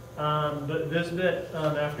prevalent. But Visbit,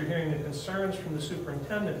 after hearing the concerns from the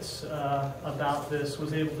superintendents about this,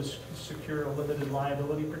 was able to secure a limited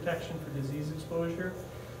liability protection for disease exposure.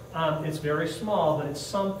 It's very small, but it's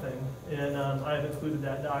something, and I've included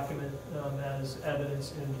that document as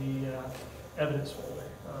evidence in the evidence folder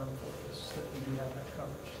for this, that we do have that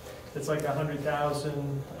coverage. It's like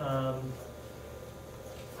 100,000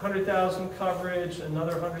 coverage,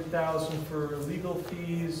 another 100,000 for legal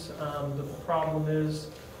fees. The problem is,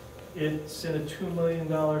 it's in a $2 million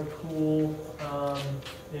pool,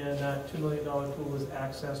 and that $2 million pool is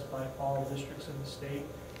accessed by all districts in the state,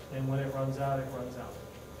 and when it runs out, it runs out.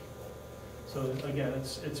 So again,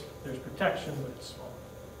 there's protection, but it's small.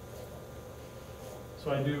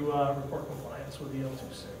 So I do report compliance with the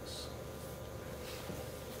L26.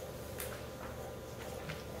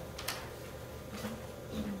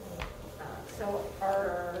 So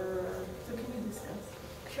can we discuss?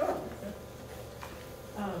 Sure.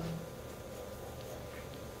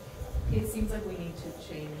 It seems like we need to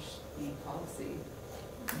change the policy,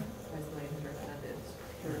 as my understanded.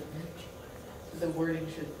 The wording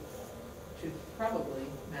should probably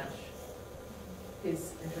match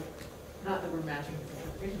his not that we're matching his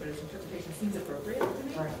interpretation, but his interpretation seems appropriate to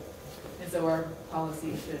me. Right. And so our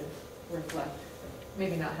policy should reflect,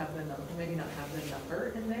 maybe not have the number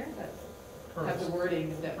in there, but have the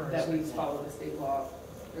wording that we follow the state law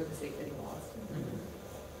or the state bidding laws.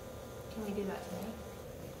 Can we do that tonight?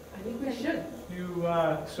 I think we should.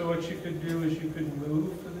 So what you could do is you could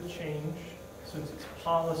move for the change. Since it's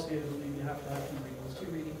policy, I believe you have to have 2 readings. 2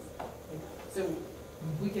 readings. So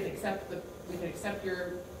we can accept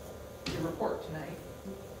your report tonight,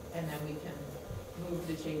 and then we can move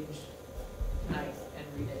the change tonight and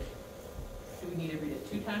read it. Do we need to read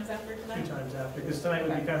it 2 times after tonight? 2 times after, because tonight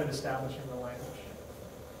would be kind of establishing the language.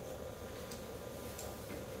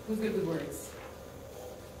 Who's good with words?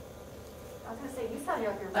 I was gonna say, you sound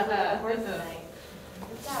like you're really good at words tonight.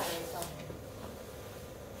 Good job, Rachel.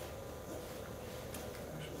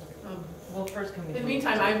 Well, first can we? In the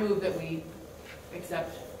meantime, I move that we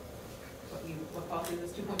accept what policy is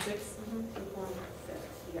this, 2.6? 2.6,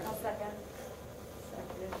 yes. I'll second.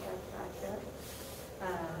 Seconded by Katja.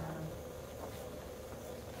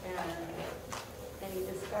 And any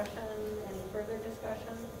discussion, any further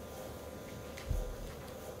discussion?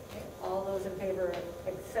 Okay, all those in favor of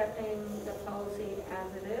accepting the policy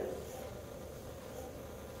as it is?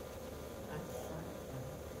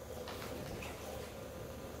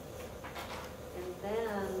 And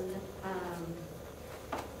then,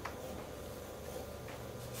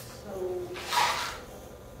 so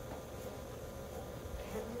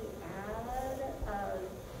can we add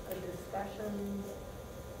a discussion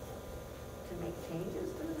to make changes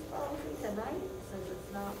to this policy tonight, since it's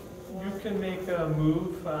not? You can make a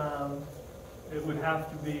move. It would have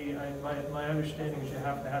to be, my understanding is you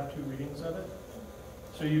have to have 2 readings of it.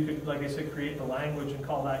 So you could, like I said, create the language and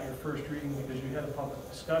call that your first reading because you had a public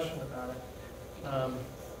discussion about it.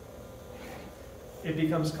 It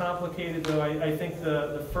becomes complicated, though. I think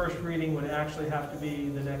the first reading would actually have to be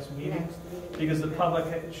the next meeting, because the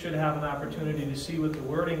public should have an opportunity to see what the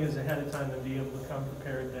wording is ahead of time and be able to come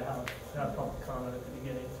prepared to have public comment at the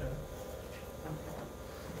beginning.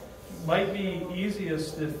 Might be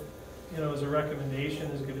easiest if, as a recommendation,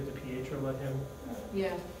 is give it to Pietro, let him.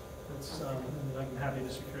 Yeah. It's, I'm happy to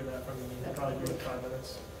secure that from you. It'll probably do it in 5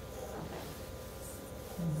 minutes.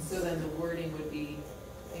 So then the wording would be,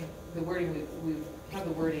 we have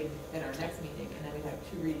the wording in our next meeting, and then we'd have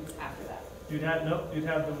 2 readings after that. You'd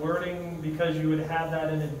have the wording, because you would have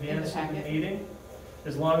that in advance of the packet. meeting,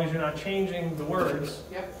 as long as you're not changing the words,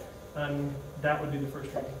 Yep. that would be the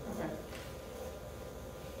first reading. Okay.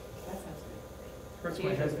 That sounds good. Hurts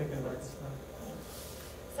my head thinking about it.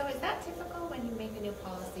 So is that typical when you make a new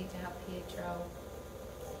policy to have Pietro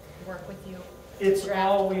work with you? It's Draft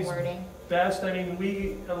always wording? best. I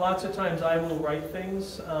mean, lots of times I will write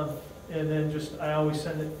things, and then I always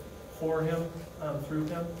send it for him, through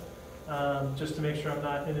him, just to make sure I'm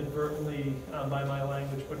not inadvertently, by my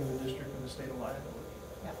language, putting the district in the state of liability.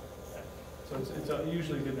 Yep. So it's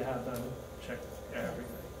usually good to have them check everything.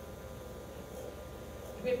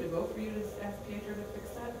 we have to vote for you to ask Pietro to fix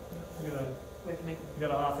that? You gotta, We have to make, you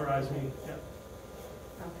gotta authorize me, yeah.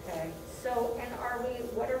 Okay, so, and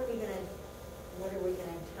what are we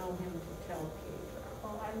gonna tell him to tell Pietro?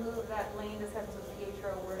 Well, I move that Lane discusses with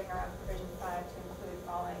Pietro wording around provision 5 to include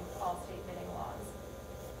following all state bidding laws.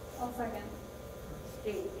 I'll second.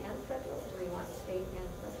 State and federal, do we want state and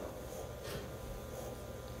federal?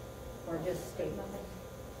 Or just state?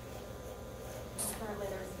 Currently,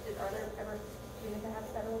 are there ever, do you need to have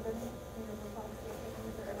federal bidding?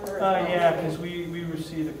 Yeah, because we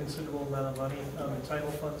receive a considerable amount of money in title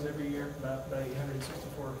funds every year, about So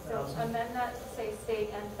 $864,000. amend that to say state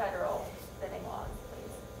and federal bidding laws,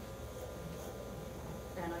 please.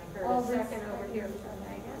 And I heard a second over here from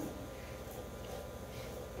Megan.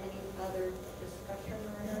 Any other discussion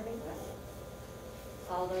regarding that?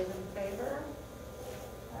 All those in favor?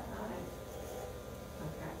 Aye.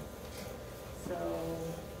 Okay. So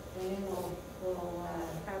Wayne will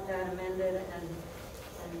have that amended and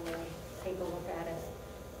we'll take a look at it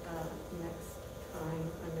next time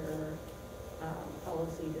under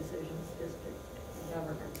policy decisions, district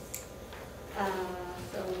governance.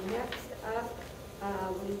 So next up,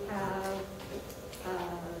 we have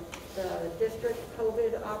the district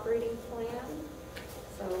COVID operating plan.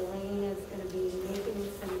 So Lane is going to be making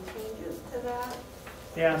some changes to that.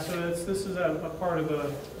 Yeah, so this is a part of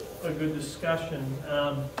a good discussion.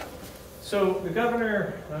 So the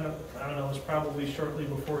governor, I don't know, it was probably shortly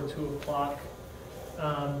before 2 o'clock,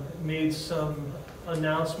 made some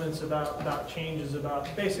announcements about changes, about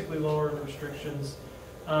basically lowering restrictions.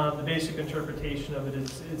 The basic interpretation of it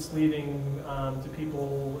is it's leaving to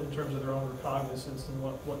people in terms of their own recognizance and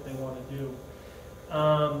what they want to do.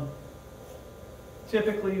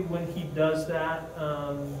 Typically, when he does that,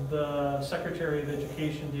 the Secretary of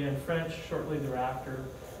Education, Dan French, shortly thereafter,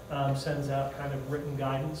 sends out kind of written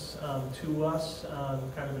guidance to us,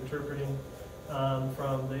 kind of interpreting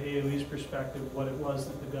from the AOE's perspective what it was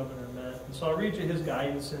that the governor meant. And so I'll read you his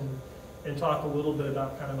guidance and talk a little bit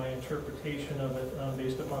about kind of my interpretation of it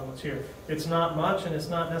based upon what's here. It's not much and it's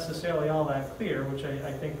not necessarily all that clear, which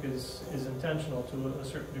I think is intentional to a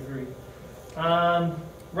certain degree.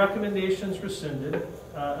 Recommendations rescinded,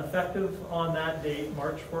 effective on that date,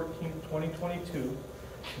 March 14th, 2022.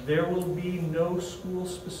 There will be no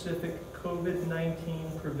school-specific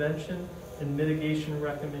COVID-19 prevention and mitigation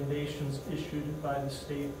recommendations issued by the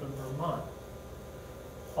state of Vermont.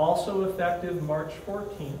 Also effective March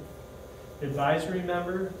 14th, advisory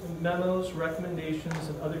memos, recommendations,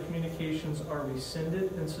 and other communications are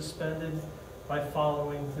rescinded and suspended by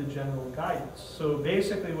following the general guidance. So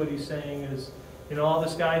basically what he's saying is, all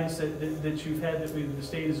this guidance that you've had, that the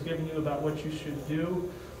state has given you about what you should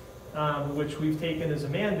do, which we've taken as a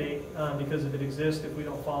mandate, because if it exists, if we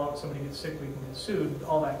don't follow it, somebody gets sick, we can get sued,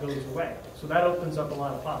 all that goes away. So that opens up a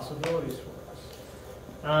lot of possibilities for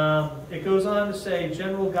us. It goes on to say,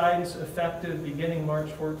 general guidance effective beginning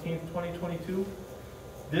March 14th, 2022.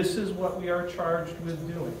 This is what we are charged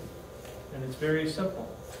with doing, and it's very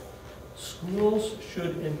simple. Schools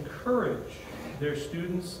should encourage their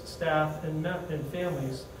students, staff, and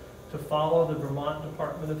families to follow the Vermont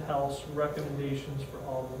Department of Health's recommendations for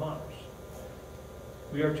all Vermonters.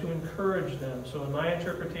 We are to encourage them. So in my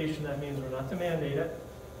interpretation, that means we're not to mandate it,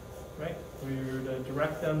 right? We're to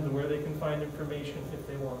direct them to where they can find information if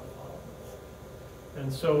they want to follow it.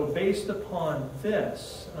 And so based upon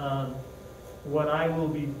this, what I will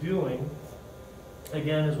be doing,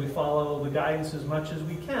 again, is we follow the guidance as much as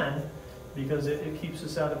we can, because it keeps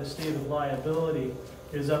us out of a state of liability,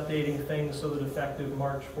 is updating things so that effective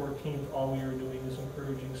March 14th, all we are doing is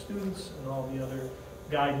encouraging students, and all the other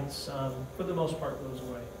guidance, for the most part, goes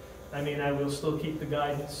away. I mean, I will still keep the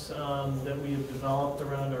guidance that we have developed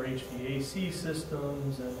around our HVAC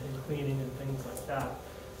systems and cleaning and things like that.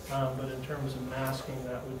 But in terms of masking,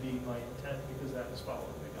 that would be my intent, because that is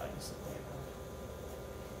following the guidance that we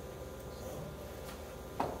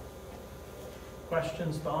have. So.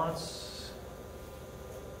 Questions, thoughts?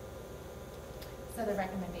 So the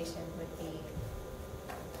recommendation would be,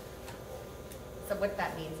 so what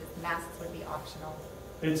that means is masks would be optional.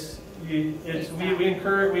 We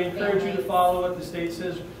encourage you to follow what the state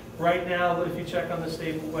says. Right now, if you check on the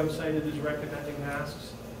state website, it is recommending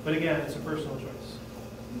masks. But again, it's a personal choice.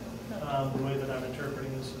 The way that I'm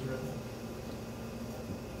interpreting this is written.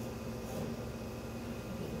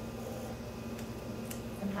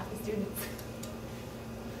 And happy students.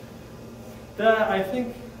 I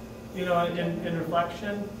think, in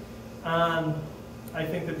reflection, I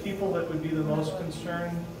think the people that would be the most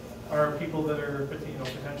concerned are people that are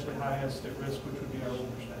potentially highest at risk, which would be our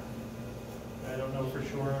older staff. I don't know for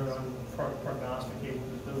sure, I'm prognosticating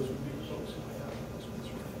that those would be the folks who might have the most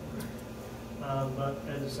concern. But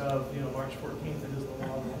as of, March 14th, it is the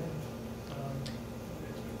law of the land. The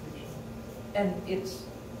expectation. And it's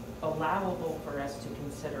allowable for us to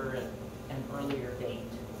consider it an earlier date,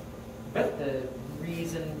 but the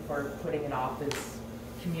reason for putting it off is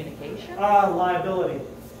communication? Liability.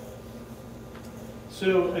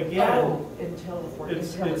 So again, Oh, until the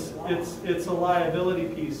 14th. it's a liability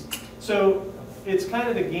piece. So it's kind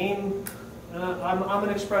of the game. I'm going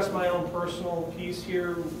to express my own personal piece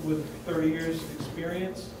here with 30 years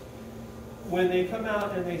experience. When they come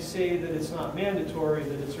out and they say that it's not mandatory,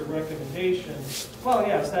 that it's a recommendation, well,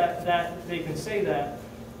 yes, that they can say that.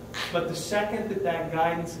 But the second that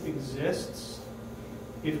guidance exists,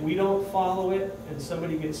 if we don't follow it and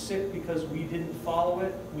somebody gets sick because we didn't follow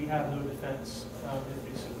it, we have no defense if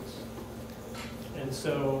they sue us. And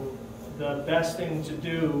so the best thing to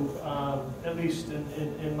do, at least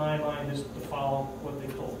in my mind, is to follow what they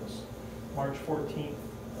told us. March 14th,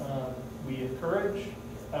 we encourage,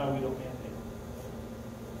 we don't mandate.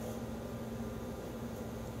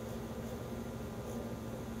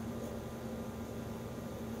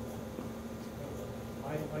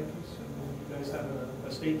 My piece, and you guys have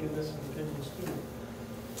a stake in this and opinions too.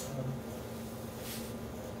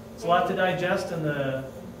 It's a lot to digest, and the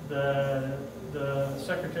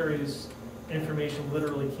secretary's information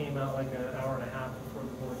literally came out like an hour and a half before the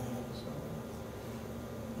board meeting. So,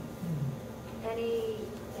 Any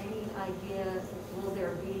idea, will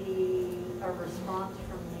there be a response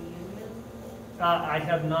from the union? I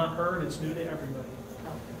have not heard. It's new to everybody.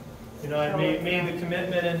 I made the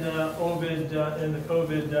commitment in the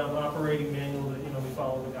COVID operating manual that we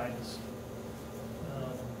follow the guidance.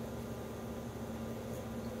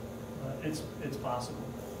 It's possible.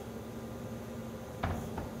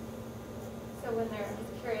 So when they're,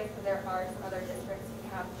 just curious, because there are some other districts who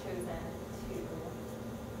have chosen to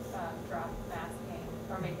drop masking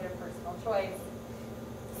or make it a personal choice.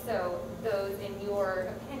 So those, in your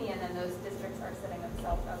opinion, then those districts are setting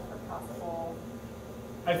themselves up for possible.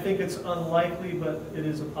 I think it's unlikely, but it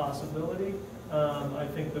is a possibility. I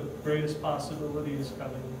think the greatest possibility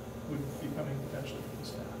would be coming potentially from the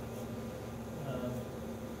staff.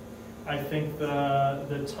 I think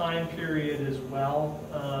the time period as well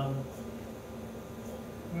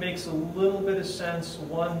makes a little bit of sense.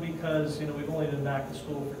 One, because we've only been back to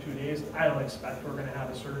school for 2 days. I don't expect we're going to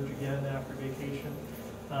have a surge again after vacation,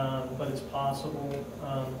 but it's possible.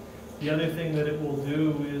 The other thing that it will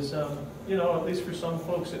do is, at least for some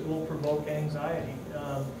folks, it will provoke anxiety.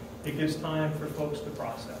 It gives time for folks to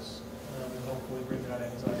process and hopefully bring that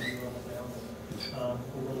anxiety level down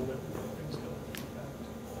a little bit before things go into effect.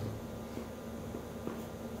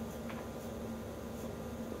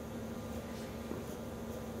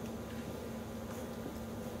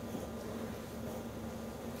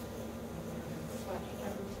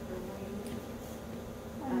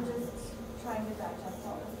 I'm just trying to digest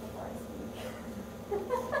all this before I speak.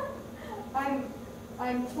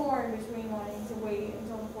 I'm torn between wanting to wait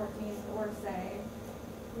until the 14th or say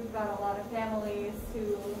we've got a lot of families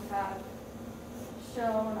who have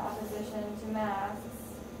shown opposition to masks,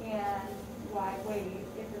 and why wait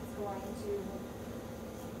if it's going to,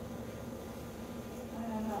 I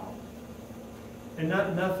don't know. And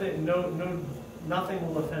nothing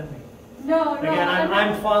will offend me. No, Again,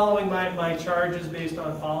 I'm following my charges based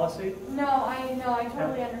on policy. No, I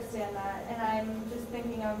totally understand that, and I'm just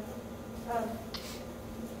thinking of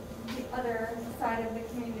the other side of the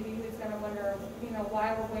community who's going to wonder,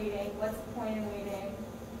 why we're waiting, what's the point in waiting?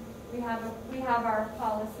 We have our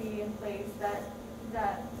policy in place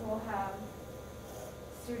that will have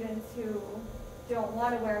students who don't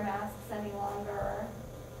want to wear masks any longer.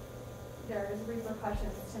 There's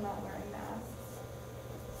repercussions to not wearing masks.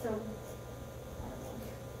 So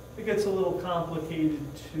It gets a little complicated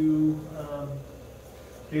too,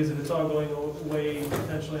 because if it's all going away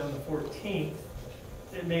potentially on the 14th,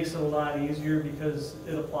 it makes it a lot easier because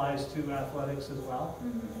it applies to athletics as well.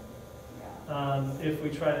 If we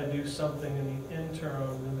try to do something in the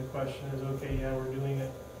interim, then the question is, okay, yeah, we're doing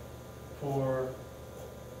it for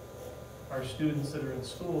our students that are in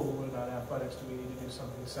school, but what about athletics? Do we need to do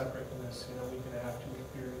something separate in this, week and a half, 2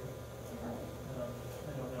 week period?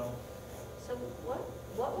 I don't know. So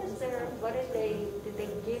what was there, did they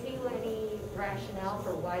give you any rationale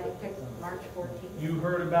for why they picked March 14th? You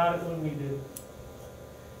heard about it when we did.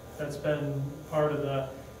 That's been part of the,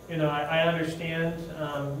 I understand,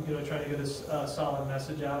 trying to get a solid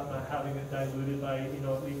message out, not having it diluted by,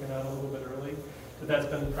 leaking out a little bit early. But that's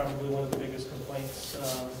been probably one of the biggest complaints,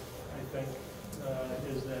 I think,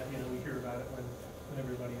 is that, we hear about it when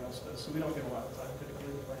everybody else does. So we don't get a lot of time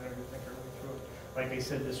typically to plan everything early through it. Like they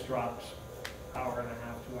said, this drops hour and a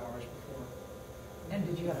half, 2 hours before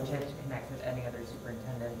you have a chance to connect with any other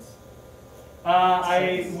superintendents?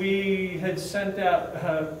 We had sent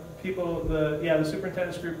out people, the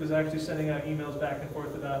superintendent's group was actually sending out emails back and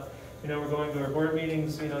forth about, we're going to our board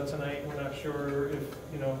meetings, tonight, we're not sure if,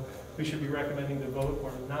 we should be recommending to vote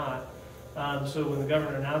or not. So when the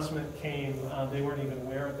governor announcement came, they weren't even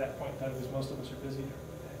aware at that point in time because most of us are busy during the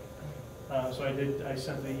day. So I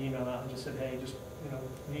sent the email out and just said, hey, just,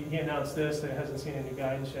 he announced this, there hasn't seen any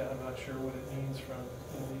guidance yet, I'm not sure what it means from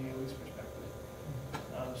the EOE's perspective.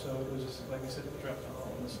 So it was just, like I said, it dropped on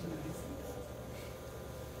all of us today.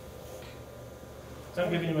 So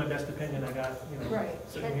I'm giving you my best opinion, I got, Right.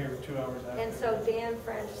 sitting here 2 hours after. And so Dan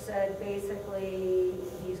French said basically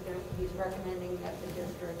he's recommending that the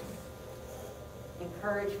districts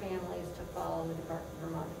encourage families to follow the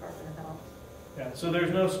Vermont Department of Health. Yeah, so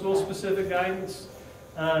there's no school-specific guidance.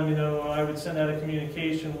 I would send out a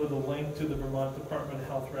communication with a link to the Vermont Department of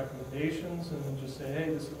Health recommendations and just say,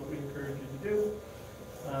 hey, this is what we encourage you to do.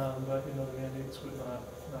 But, the mandates would not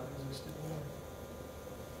exist anymore.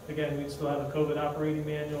 Again, we'd still have a COVID operating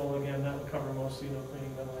manual. Again, that would cover mostly,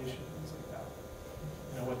 cleaning, ventilation, things like that.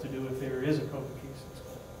 What to do if there is a COVID case in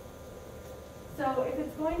school. So if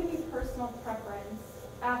it's going to be personal preference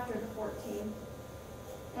after the 14th,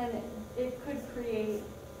 and it could create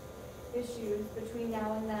issues between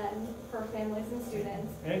now and then for families and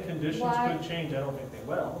students. And conditions Why- could change, I don't think they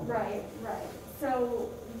will. Right. So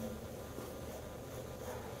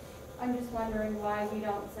I'm just wondering why we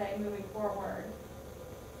don't say moving forward,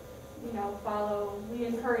 we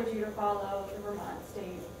encourage you to follow the Vermont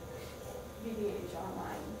State VBH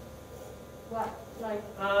online. Why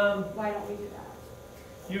don't we do that?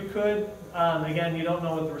 You could, again, you don't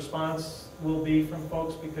know what the response will be from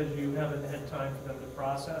folks because you haven't had time for them to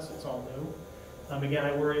process, it's all new. Again,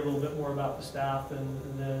 I worry a little bit more about the staff than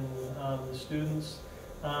the students.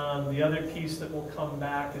 The other piece that will come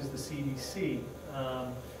back is the CDC.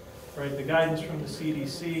 Right, the guidance from the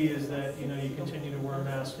CDC is that, you continue to wear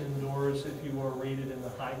masks indoors if you are rated in the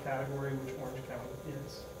high category, which Orange County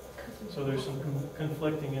is. So there's some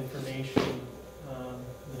conflicting information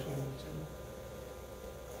between the two.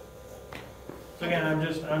 So again, I'm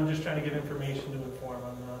just trying to give information to inform.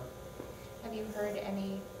 I'm not. Have you heard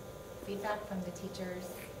any feedback from the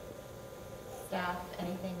teachers, staff,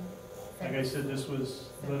 anything? Like I said, this was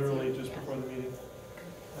literally just before the meeting.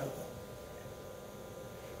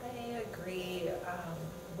 I agree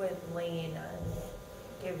with Lane on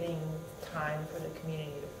giving time for the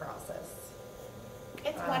community to process.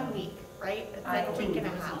 It's 1 week, right? It's like a week and a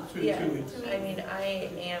half. Two weeks. I mean, I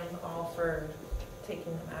am all for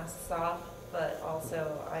taking the masks off, but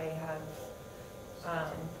also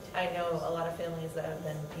I know a lot of families that have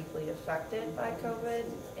been deeply affected by COVID,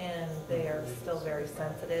 and they are still very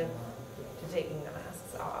sensitive to taking the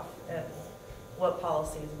masks off and what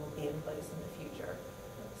policies will be in place in the future.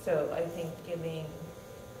 So I think giving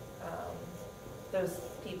those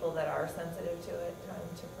people that are sensitive to it time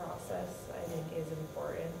to process, I think is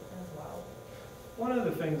important as well. One of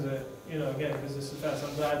the things that, again, because this is fast,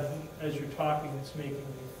 I'm glad as you're talking, it's making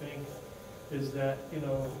me think, is that,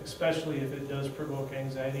 especially if it does provoke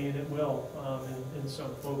anxiety, and it will, in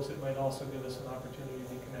some folks, it might also give us an opportunity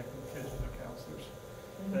to connect with kids with their counselors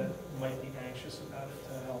that might be anxious about it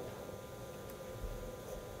to help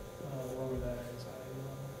lower that anxiety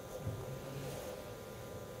level.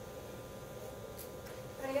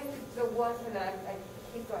 I guess the one thing that I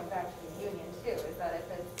keep going back to the union too, is that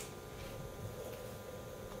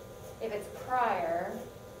if it's prior,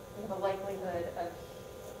 we have a likelihood of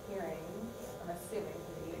hearing, I'm assuming,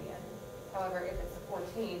 from the union. However, if it's the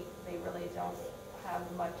 14th, they really don't have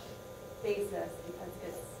much basis because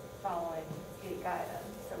it's following state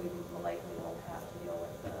guidance. So we likely won't have to deal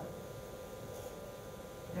with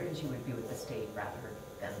Their issue would be with the state rather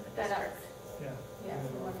than the that district. Yeah. Yeah, we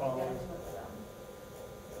we're want to following. get into it with them.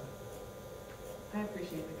 I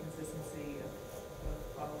appreciate the consistency of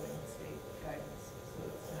following state guidance, so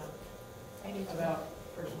it's not about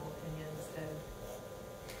personal opinions and.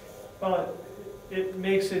 Well, it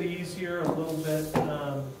makes it easier a little bit.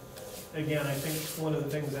 Again, I think one of the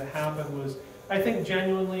things that happened was, I think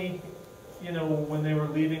genuinely, when they were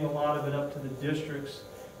leaving a lot of it up to the districts,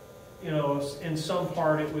 in some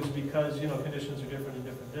part it was because, conditions are different in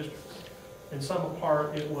different districts. In some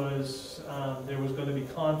part it was, there was going to be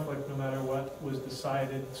conflict no matter what was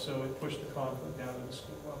decided, so it pushed the conflict down to the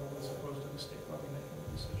school level as opposed to the state level making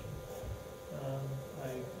the decision.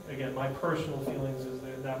 Again, my personal feelings is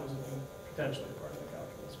that was potentially part of the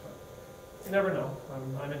calculus, but you never know.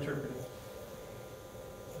 I'm interpreting.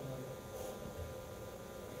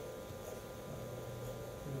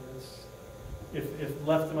 if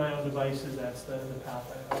left to my own devices, that's the path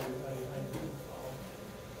I would follow.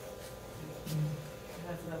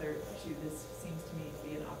 That's another issue. This seems to me to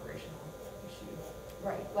be an operational issue.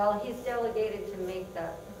 Right, well, he's delegated to make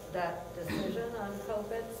that decision on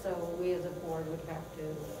COVID, so we as a board would have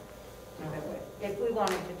to, if we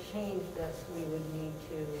wanted to change this, we would need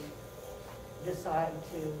to decide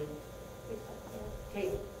to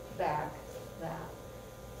take back that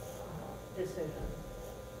decision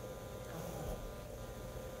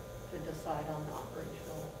to decide on the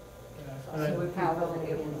operational. So if you vote,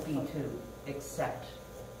 it would be to accept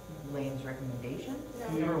Lane's recommendation?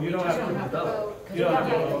 You don't have to vote. You don't have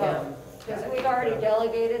to vote. Because we've already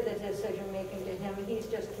delegated the decision-making to him, he's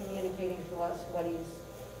just communicating to us what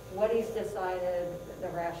he's decided, the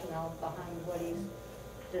rationale behind what he's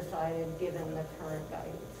decided, given the current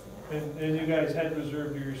guidance. And you guys had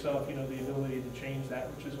reserved to yourself, the ability to change that,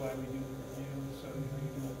 which is why we do the review, so you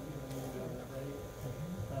do that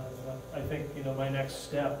right. I think, my next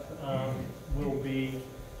step will be,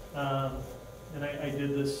 and I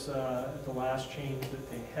did this at the last change that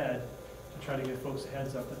they had, to try to give folks a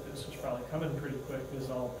heads up that this was probably coming pretty quick, is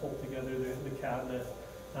I'll pull together the cabinet,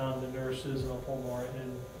 the nurses, and I'll pull more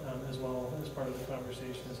in as well as part of the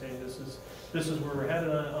conversation and say, this is where we're headed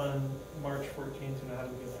on March 14th, and how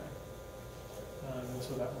do we get there? And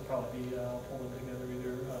so that will probably be, I'll pull them together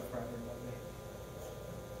either Friday or Monday.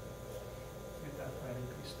 Get that planning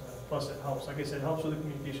piece done. Plus it helps, like I said, it helps with the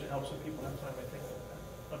communication, it helps with people have time, I think,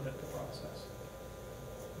 a bit to process.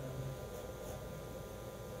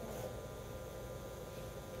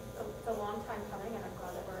 It's a long time coming, and I'm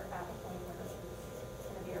glad that we're at a point where this is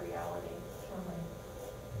going to be a reality shortly.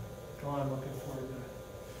 Well, I'm looking forward to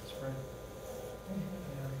spring.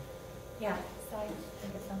 Yeah, so I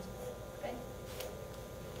think it sounds good.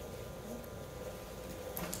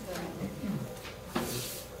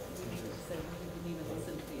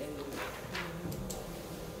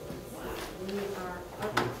 We are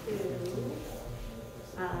up to,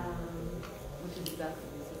 Which is exactly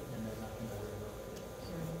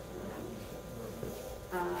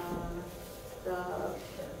the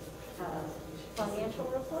financial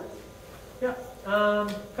report. Yeah,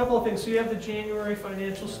 couple of things. So you have the January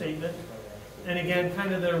financial statement. And again,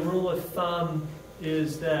 kind of the rule of thumb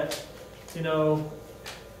is that,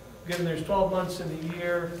 given there's 12 months in the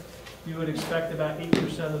year, you would expect about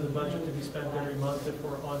 8% of the budget to be spent every month if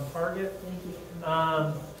we're on target.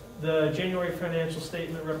 The January financial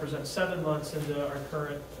statement represents 7 months into our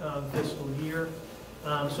current fiscal year.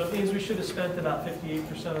 So it means we should have spent about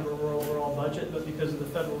 58% of our overall budget, but because of the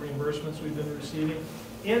federal reimbursements we've been receiving,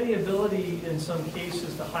 and the ability in some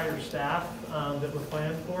cases to hire staff that were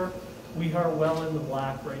planned for, we are well in the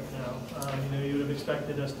black right now. You would have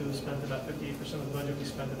expected us to have spent about 58% of the budget. We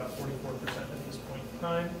spent about 44% at this point in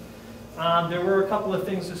time. There were a couple of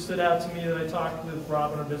things that stood out to me that I talked with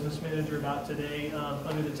Robin, our business manager, about today.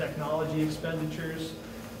 Under the technology expenditures,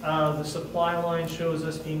 the supply line shows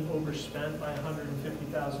us being overspent by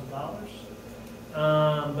 $150,000.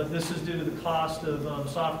 But this is due to the cost of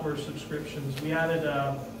software subscriptions. We added,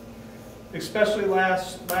 especially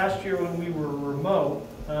last year when we were remote,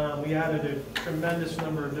 we added a tremendous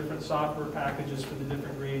number of different software packages for the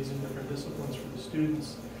different grades and different disciplines for the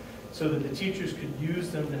students, so that the teachers could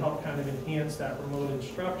use them to help kind of enhance that remote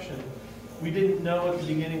instruction. We didn't know at the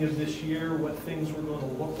beginning of this year what things were going to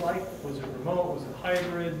look like. Was it remote? Was it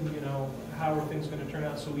hybrid? How are things going to turn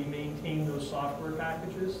out? So we maintained those software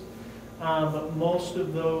packages. But most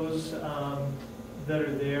of those that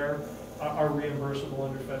are there are reimbursable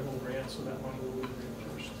under federal grants, so that money will be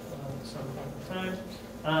reimbursed at some point in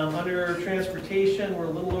time. Under transportation, we're a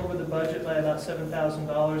little over the budget by about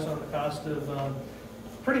 $7,000 on the cost of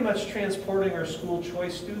pretty much transporting our school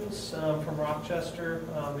choice students from Rochester.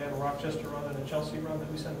 We have a Rochester run and a Chelsea run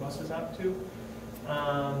that we send buses out to.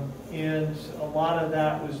 And a lot of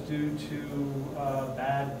that was due to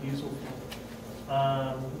bad diesel fuel.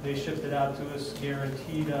 They shipped it out to us,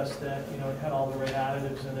 guaranteed us that it had all the right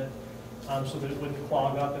additives in it, so that it wouldn't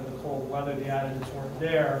clog up in the cold weather. The additives weren't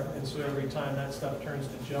there, and so every time that stuff turns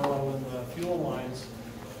to jello in the fuel lines,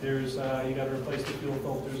 there's you got to replace the fuel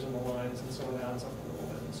filters in the lines, and so it adds up a little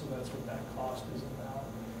bit. And so that's what that cost is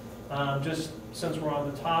about. Just since we're on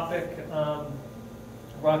the topic,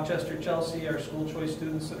 Rochester, Chelsea, our school choice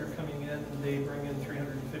students that are coming in, they bring in $350,000 in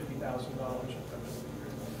the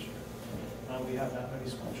year. We have that many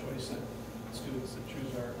school choice students that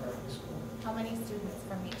choose our school. How many students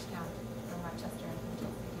from each town, from Rochester and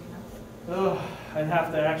Chelsea, do you know? I'd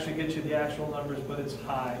have to actually get you the actual numbers, but it's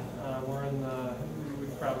high.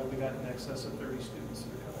 We've probably got in excess of 30 students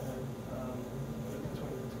that are coming in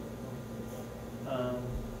between the two of them.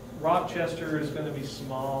 Rochester is going to be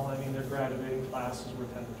small. I mean, their graduating classes were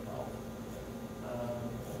 10 to 12.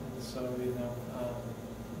 So, you know,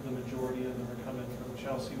 the majority of them are coming from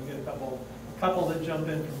Chelsea. We get a couple that jump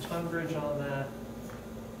in from Tunbridge on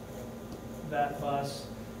that bus.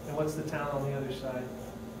 And what's the town on the other side?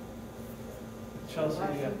 Chelsea,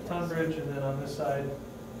 you got Tunbridge, and then on this side,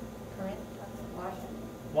 Current?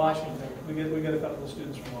 Washington. We get a couple of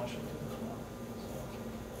students from Washington as well.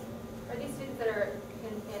 Are these students that are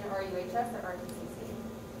in RUHS or RTCC?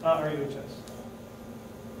 RUHS.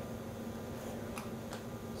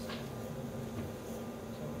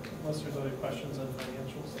 Unless there's other questions on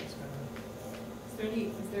financials, that's kind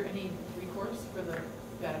Is there any recourse for the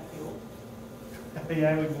bad fuel? of.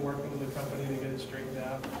 Yeah, we've been working with the company to get it straightened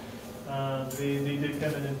out. They did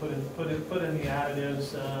come in and put in the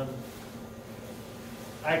additives.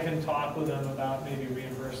 I can talk with them about maybe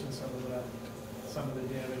reimbursing some of the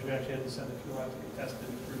damage. We actually had to send the fuel out to get tested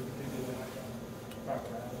and prove that they didn't have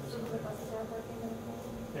proper additives. The buses are working in the fall?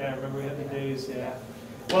 Yeah, remember we had the days, yeah.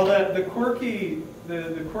 Well, the quirky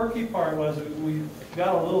part was we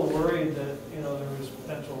got a little worried that, you know, there was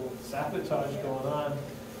potential sabotage going on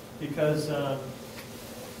because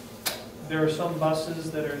there are some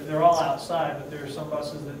buses they're all outside, but there are some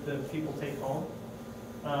buses that people take home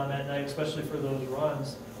at night, especially for those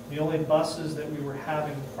runs. The only buses that we were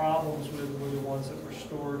having problems with were the ones that were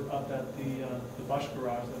stored up at the bus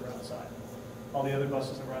garage that are outside. All the other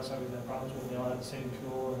buses that were outside we had problems with. They all had the same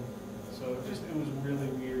fuel, and so it was really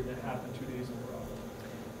weird that happened 2 days in a row.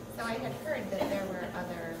 So I had heard that there were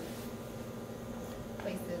other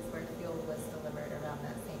places where fuel was delivered around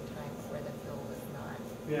that same time where the fuel was not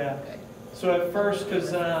good. So at first,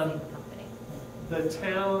 because company. the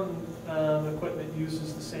town equipment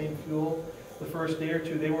uses the same fuel, the first day or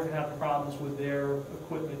two they weren't having problems with their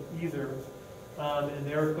equipment either, and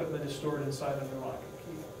their equipment is stored inside under lock and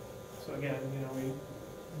key. So again, you know, we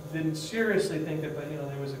didn't seriously think it, but you know,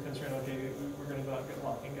 there was a concern. Okay, we're going to go out and get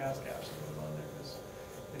locking gas caps and put them on there because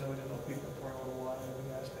you know we didn't know if people were pouring a little water in the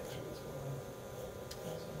gas tanks or what's going on.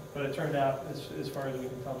 But it turned out, as far as we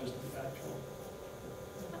can tell, just to be bad fuel.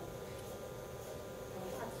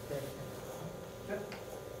 That's good.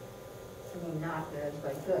 I mean, not good,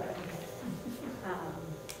 but good.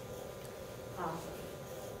 Awesome.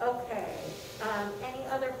 Okay. Any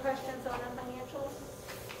other questions on the financials?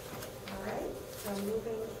 All right. So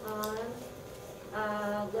moving on.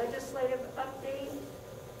 Legislative update.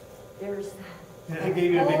 There's. Yeah, I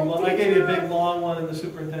gave you a big long one in the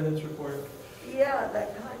superintendent's report. Yeah, the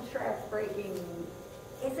contract breaking.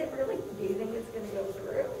 Is it really? Do you think it's going to go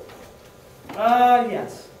through?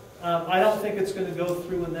 Yes. I don't think it's going to go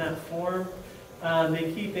through in that form.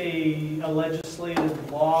 They keep a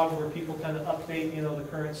legislative log where people kind of update, you know, the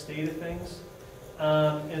current state of things.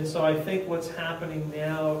 And so I think what's happening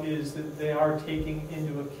now is that they are taking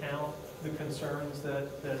into account the concerns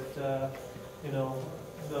that you know,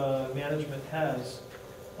 the management has.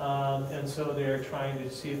 And so they're trying to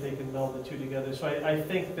see if they can meld the two together. So I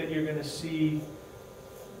think that you're going to see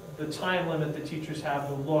the time limit that teachers have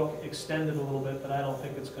to look extended a little bit, but I don't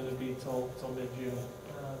think it's going to be till mid-June.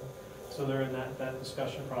 So they're in that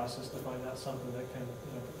discussion process to find out something that can,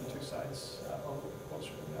 you know, put the two sides a little bit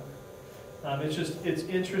closer together. It's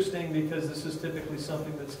interesting because this is typically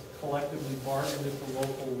something that's collectively bargained at the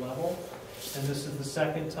local level, and this is the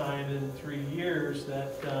second time in 3 years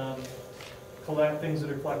that things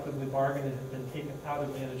that are collectively bargained have been taken out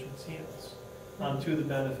of management's hands to the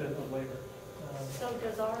benefit of labor. So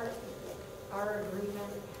does our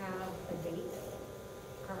agreement have a date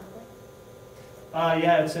currently?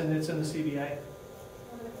 Yeah, it's in the CBA.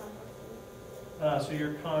 What are the contracts? So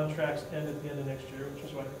your contracts end at the end of next year, which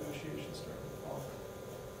is why negotiations start in the fall.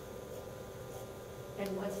 And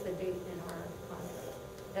what's the date in our contract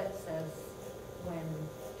that says when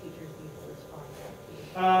teachers need to respond back to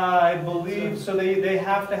you? I believe, so they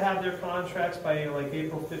have to have their contracts by like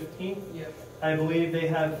April 15th. Yep. I believe they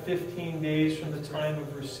have 15 days from the time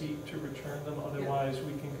of receipt to return them, otherwise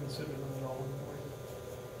we can consider them null and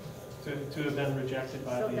void. To have been rejected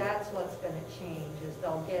by So the... that's what's going to change, is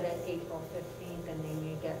they'll get it April 15th, and then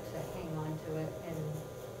you get to hang on to it and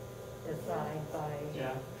decide by...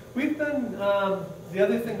 Yeah. We've been, the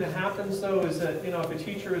other thing that happens though is that, you know, if a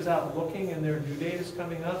teacher is out looking and their due date is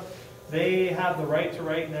coming up, they have the right to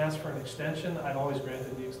write and ask for an extension. I've always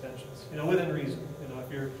granted the extensions, you know, within reason. You know,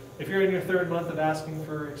 if you're in your third month of asking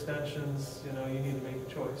for extensions, you know, you need to make a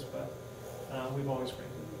choice, but we've always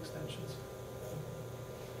granted the extensions.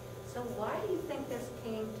 So why do you think this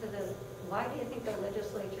came to why do you think the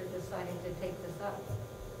legislature decided to take this up?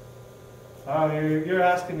 Oh, you're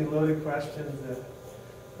asking me loaded questions that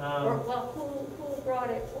Or, well, who brought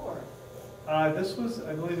it forth? This was,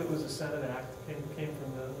 I believe it was a Senate act, came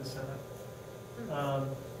from the Senate.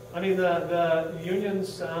 I mean, the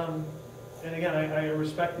unions, and again, I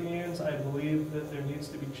respect the unions. I believe that there needs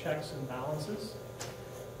to be checks and balances.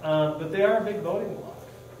 But they are a big voting bloc.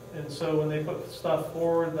 And so when they put stuff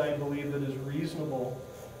forward that I believe that is reasonable,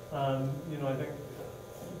 you know, I think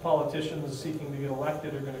politicians seeking to get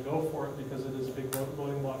elected are going to go for it because it is a big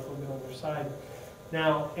voting bloc on their side.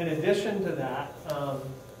 Now, in addition to that,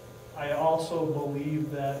 I also believe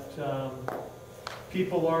that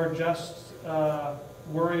people are just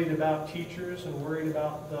worried about teachers and worried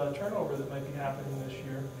about the turnover that might be happening this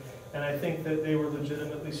year. And I think that they were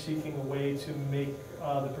legitimately seeking a way to make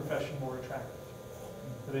the profession more attractive.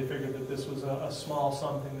 They figured that this was a small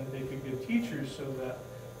something that they could give teachers so that,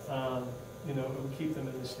 you know, it would keep them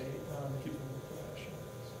in the state, keep them in the profession.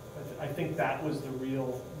 So I think that was the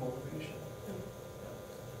real motivation.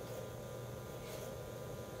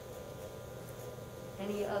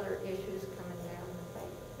 Any other issues coming down the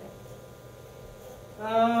pipe?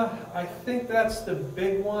 I think that's the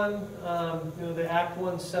big one. You know, the Act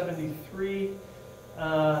 173,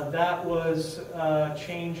 that was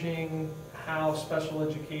changing how special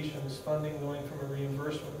education is funding, going from a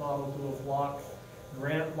reimbursement model to a block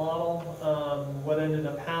grant model. What ended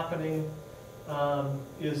up happening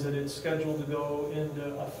is that it's scheduled to go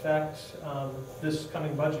into effect this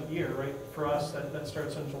coming budget year, right? For us, that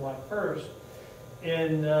starts on July 1st.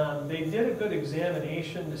 And they did a good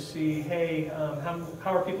examination to see, hey,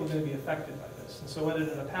 how are people going to be affected by this? And so what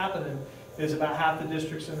ended up happening is about half the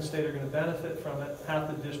districts in the state are going to benefit from it, half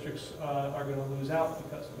the districts are going to lose out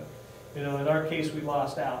because of it. You know, in our case, we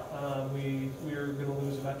lost out. We are going to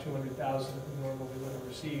lose about $200,000 that we normally would have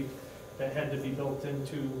received that had to be built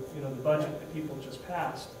into, you know, the budget that people just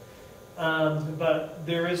passed. But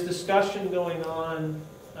there is discussion going on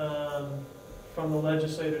from the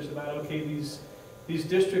legislators about, okay, these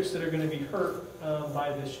districts that are going to be hurt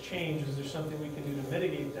by this change, is there something we can do to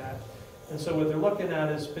mitigate that? And so what they're looking at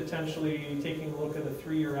is potentially taking a look at a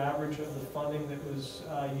 3-year average of the funding that was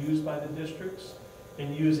used by the districts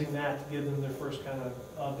and using that to give them their first kind of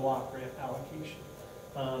block grant allocation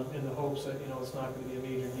in the hopes that, you know, it's not going to be a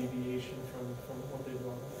major deviation from what they've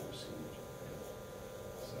normally received.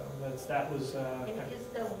 So that was... and is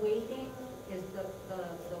the weighting, is the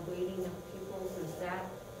weighting of pupils, is that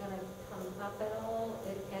going to come up at all?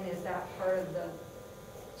 And is that part of the...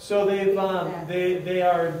 So they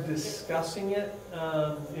are discussing it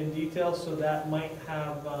in detail, so that might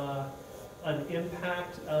have an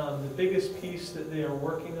impact. The biggest piece that they are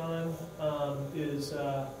working on is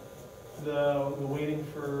the waiting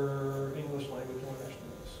for English language learner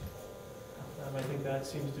students. I think that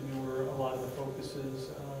seems to be where a lot of the focus is,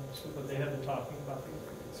 but they have been talking about the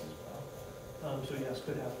grades as well. So yes,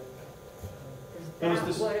 could have an impact.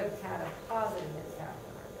 That would have had a positive impact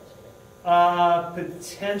on our district.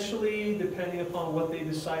 Potentially, depending upon what they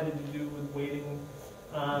decided to do with weighting,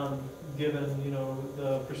 given, you know,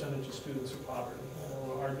 the percentage of students of poverty. You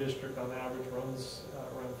know, our district on average runs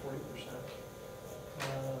around 40%.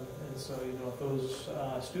 And so, you know, if those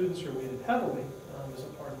students are weighted heavily as a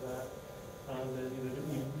part of that, then, you know,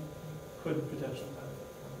 we could potentially benefit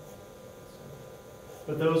from it. So,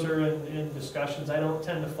 but those are in discussions. I don't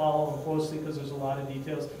tend to follow them closely because there's a lot of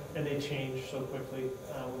details and they change so quickly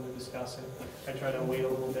when they're discussing. I try to wait a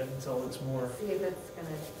little bit until it's more See if it's going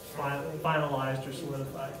to finalized or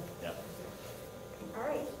solidified. Yep. All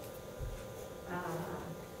right.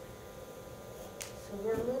 So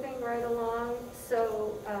we're moving right along.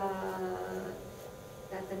 So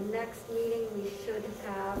at the next meeting, we should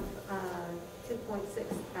have 2.6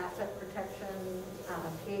 asset protection,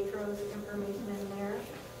 Pietro's information in there.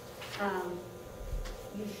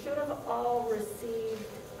 You should have all received,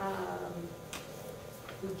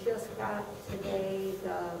 we just got today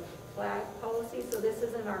the flag policy, so this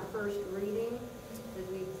isn't our first reading, because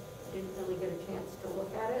we didn't really get a chance to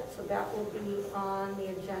look at it. So that will be on the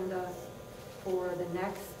agenda for the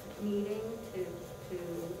next meeting to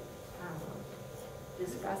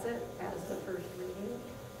discuss it as the first reading.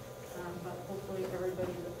 But hopefully everybody's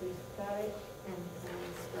at least got it and can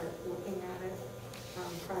start looking at it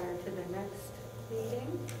prior to the next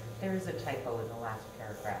meeting. There is a typo in the last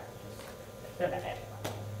paragraph.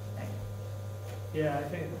 Yeah, I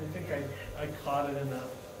think I caught it in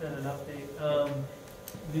an update.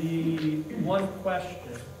 The one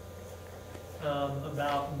question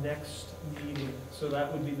about next meeting, so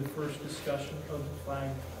that would be the first discussion of the flag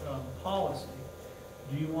policy.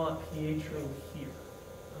 Do you want Pietro here?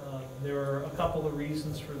 There are a couple of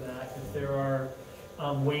reasons for that. If there are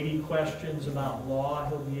weighty questions about law,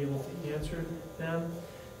 he'll be able to answer them.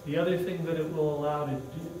 The other thing that it will allow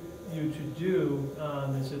you to do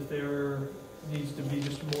is if there needs to be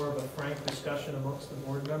just more of a frank discussion amongst the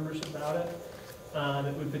board members about it,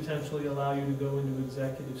 it would potentially allow you to go into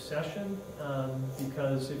executive session,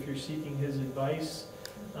 because if you're seeking his advice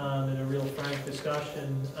in a real frank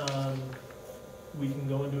discussion, we can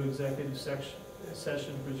go into executive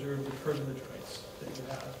session to preserve the privilege rights that you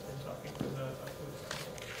have in talking to the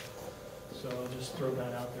counsel. So I'll just throw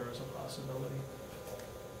that out there as a possibility.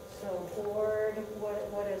 So board,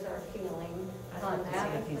 what is our feeling on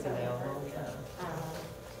that? See if he's available, yeah.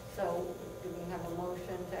 So do we have a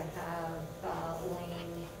motion to have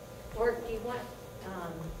Lane, or do you want,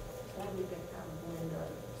 we could have Linda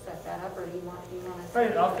set that up, or do you want to?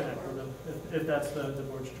 Right, I'll connect with them if that's the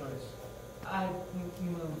board's choice. I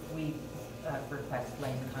move we request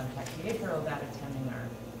Lane contact Pietro about attending our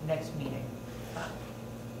next meeting,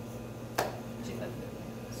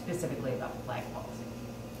 specifically about the flag policy.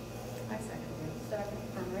 I second it. Second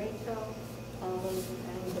from Rachel. All those,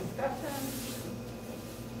 any discussion?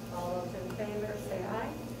 All those in favor, say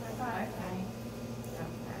aye. Aye.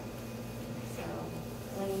 Okay. So,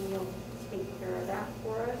 Lane, you'll take care of that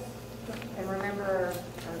for us. And remember,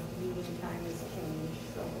 our meeting time has changed,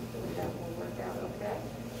 so hopefully that will work out okay.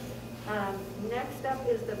 Next up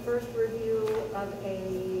is the first review of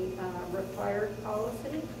a required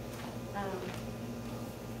policy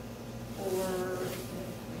for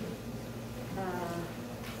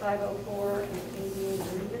 504 and ADA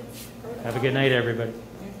grievance. Have a good night, everybody.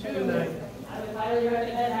 Good night. I would highly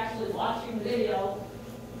recommend actually watching the video.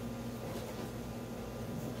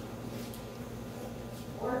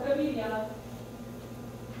 Or the media.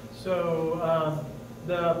 So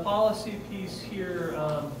the policy piece here,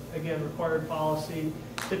 again, required policy.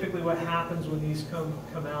 Typically what happens when these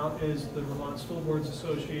come out is the Vermont School Boards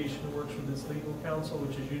Association works with its legal counsel,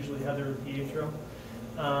 which is usually Heather and Pietro,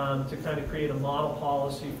 to kind of create a model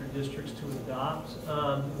policy for districts to adopt.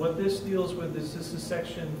 What this deals with is this is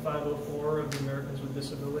Section 504 of the Americans with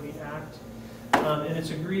Disability Act, and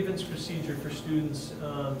it's a grievance procedure for students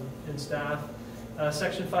and staff.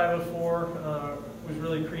 Section 504 was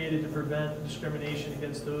really created to prevent discrimination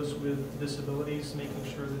against those with disabilities, making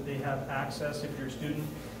sure that they have access, if you're a student,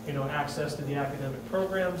 access to the academic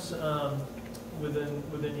programs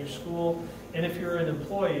within your school. And if you're an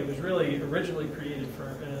employee, it was really originally created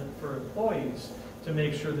for employees to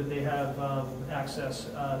make sure that they have access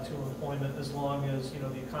to employment, as long as the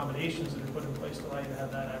accommodations that are put in place to allow you to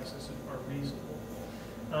have that access are reasonable.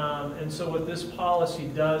 And so what this policy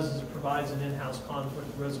does is it provides an in-house conflict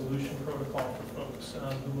resolution protocol for folks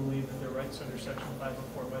who believe that their rights under Section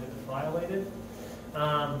 504 might have been violated.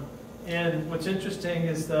 And what's interesting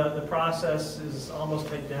is the process is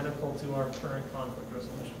almost identical to our current conflict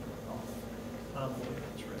resolution protocol, the way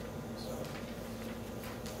it's written. So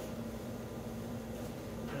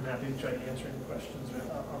I'm happy to try to answer any questions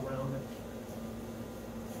around it.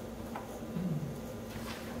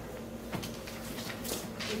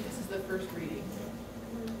 I think this is the first reading.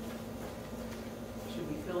 Should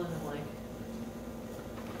we fill in the blank?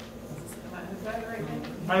 Am I right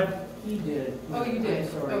now? He did. Oh, you did?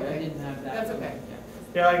 I'm sorry, I Okay. didn't have that. That's okay.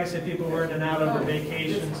 Yeah, like I said, people were in and out over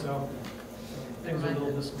vacation, so Never things are a mind.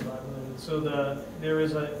 little discombobulated. So there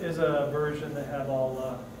is a version that have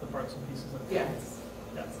all the parts and pieces of it. Yeah.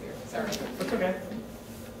 Yeah. It's here. Sorry. That's okay.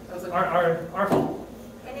 That was okay. Our fault.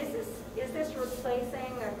 And is this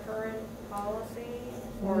replacing a current policy?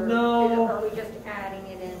 Or No. are we just adding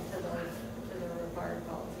it into the required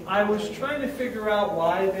policy? I was trying to figure out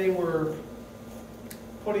why they were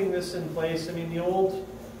putting this in place. I mean, the old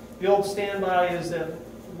standby is that,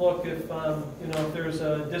 look, if if there's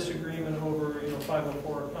a disagreement over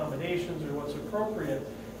 504 accommodations or what's appropriate,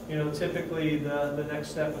 typically the next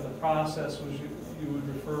step in the process was you would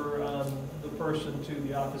refer the person to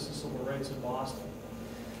the Office of Civil Rights in Boston.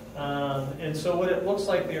 And so what it looks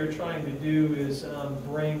like they're trying to do is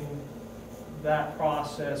bring that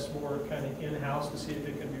process more kind of in-house to see if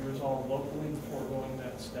it can be resolved locally before going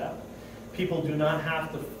that step. People do not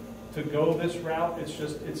have to go this route. It's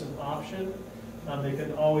an option. They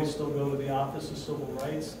can always still go to the Office of Civil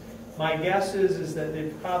Rights. My guess is that they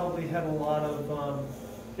probably had a lot of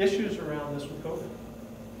issues around this with COVID.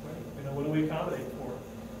 Right? What do we accommodate for?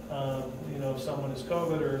 If someone is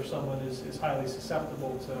COVID or if someone is highly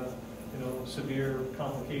susceptible to severe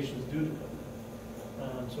complications due to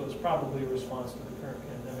COVID. So it's probably a response to the current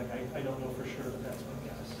pandemic. I don't know for sure, but that's my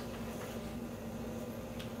guess.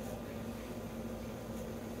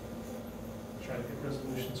 Try to get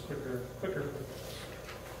resolutions quicker.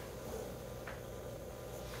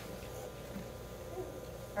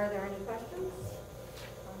 Are there any questions?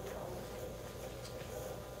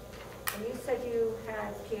 said you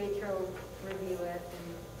had PHO review it,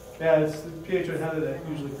 and Yeah, it's the PHO and Heather that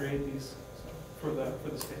usually create these for the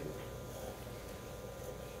state.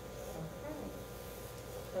 okay.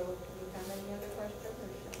 So, do you have any other questions, or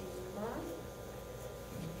shall we move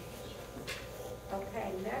on? Okay,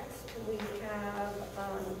 next we have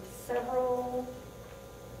several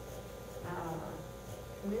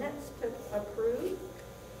minutes to approve.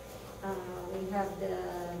 We have the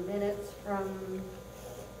minutes from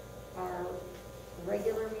our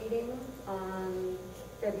regular meeting on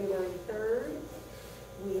February 3rd.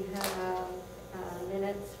 We have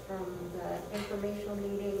minutes from the informational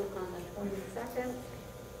meeting on the 22nd.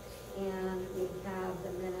 And we have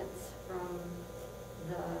the minutes from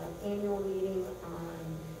the annual meeting on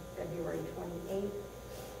February 28th.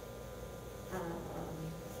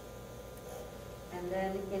 And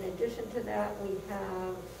then in addition to that, we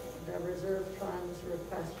have the reserve funds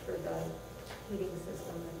request for the heating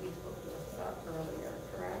system that we spoke to us about earlier,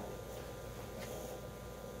 correct?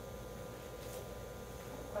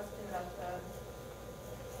 Question about the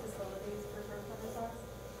facilities reserve fund request?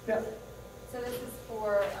 Yeah. So this is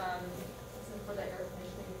for the air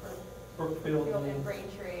conditioning for Brookfield Brookfield and and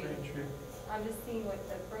Braintree. Braintree. I'm just seeing with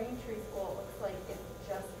the Braintree school, it looks like it's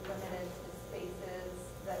just limited to spaces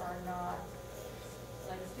that are not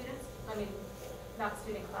like students, not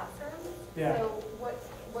student classrooms. Yeah. So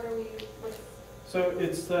what are we, So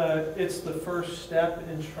it's the first step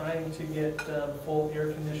in trying to get full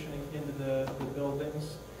air conditioning into the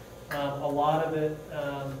buildings. A lot of it,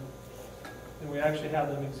 and we actually have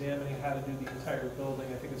them examining how to do the entire building.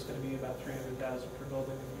 I think it's going to be about $300,000 per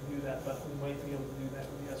building if we do that, but we might be able to do that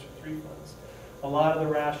with the ESSER 3 funds. A lot of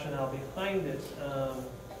the rationale behind it,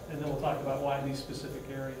 and then we'll talk about why these specific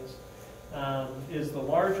areas, is the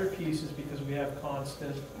larger pieces because we have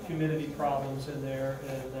constant humidity problems in there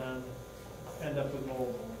and end up with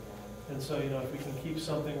mold. And so, if we can keep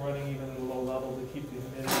something running even at a low level to keep the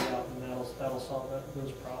humidity out, then that'll solve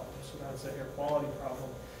those problems. So that's the air quality problem.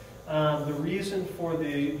 The reason for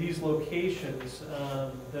these locations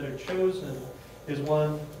that are chosen is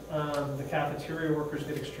one, the cafeteria workers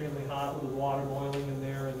get extremely hot with the water boiling in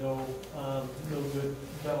there and no good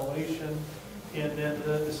ventilation. And then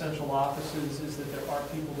the central offices is that there are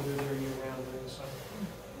people that are there year-round during the summer,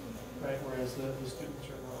 right? Whereas the students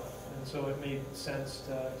are not. And so it made sense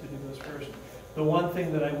to do those first. The one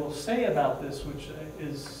thing that I will say about this, which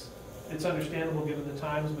is, it's understandable given the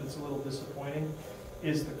times, but it's a little disappointing,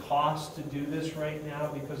 is the cost to do this right now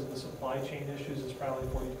because of the supply chain issues is probably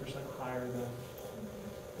 40% higher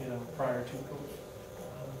than, prior to COVID.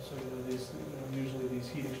 So, usually these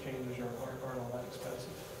heat exchangers aren't all that expensive.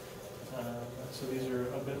 So these are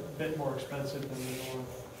a bit more expensive than the norm.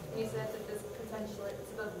 you said that this potentially,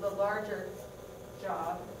 so the larger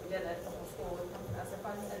job, if we did it, the whole school would come from ESSER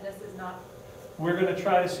funds, and this is not We're going to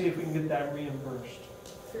try to see if we can get that reimbursed.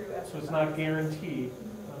 through ESSER So it's funds. not guaranteed,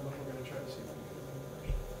 but we're going to try to see if we can get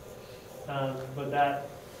it reimbursed. But that,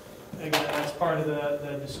 again, that's part of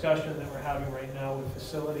the discussion that we're having right now with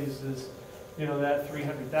facilities is, that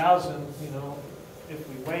 300,000, if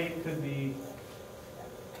we wait, could be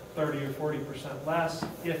 30 or 40% less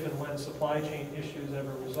if and when supply chain issues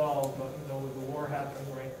ever resolve. But, with the war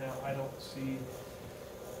happening right now, I don't see,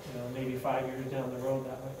 maybe 5 years down the road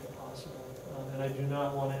that might be possible. And I do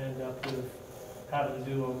not want to end up with having to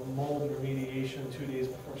do a mold remediation 2 days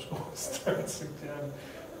before school starts again,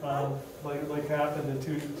 like happened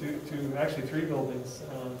in actually three buildings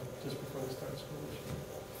just before the start of school this year.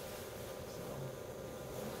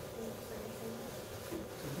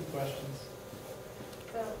 So good questions.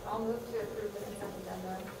 So I'll move to approve the consent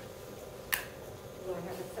agenda. Do I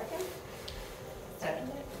have a second?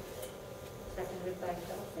 Second. Seconded by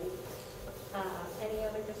Chelsea. Any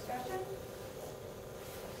other discussion?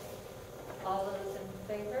 All those in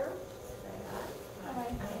favor, say aye.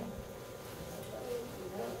 Aye.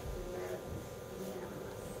 No, we're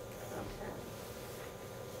unanimous. Okay.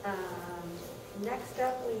 Next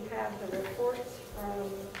up, we have the reports from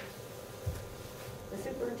the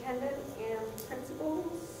superintendent and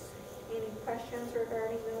principals. Any questions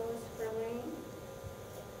regarding those for Lane?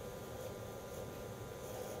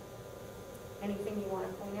 Anything you want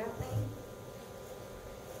to point out, Lane?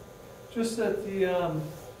 Just that the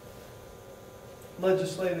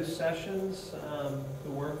legislative sessions,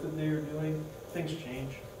 the work that they are doing, things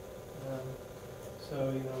change. So,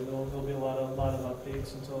 there'll be a lot of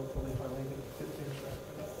updates until they finally get things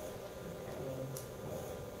wrapped up.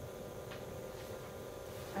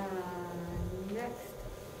 Next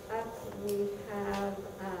up, we have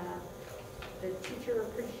the Teacher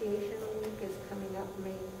Appreciation Week is coming up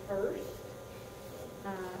May 1st.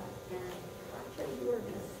 And Katja, you are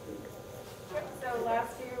going to speak Yep, so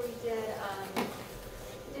last year we did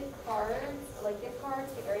cards, like gift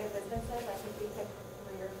cards to area businesses. I think we picked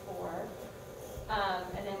 3 or 4.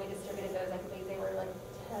 And then we distributed those. I believe they were like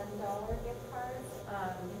 $10 gift cards.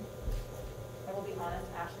 I will be honest,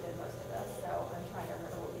 Ashley did most of this, so I'm trying to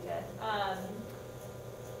remember what we did.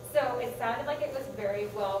 So it sounded like it was very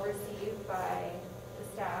well received by the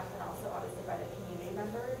staff and also obviously by the community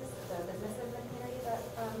members, the businesses in the community that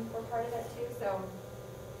were part of it too. So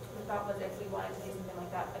the thought was if we wanted to do something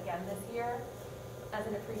like that again this year as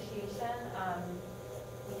an appreciation,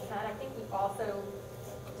 we can. I think we also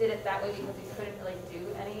did it that way because we couldn't really do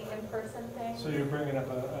any in-person things. So you're bringing up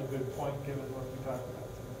a good point given what we talked about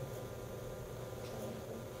today.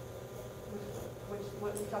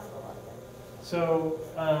 What we talked about. So,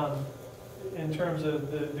 in terms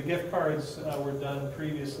of the gift cards were done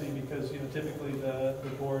previously because, typically the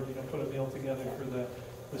board, put a meal together for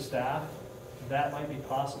the staff. That might be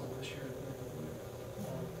possible this year.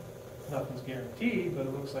 Nothing's guaranteed, but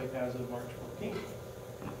it looks like as of March 14th.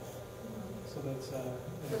 So that's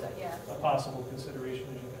a possible consideration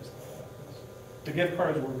as you guys think about this. The gift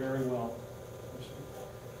cards were very well received.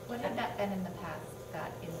 What had that been in the past,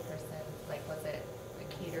 that in-person, like was it a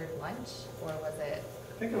catered lunch or was it?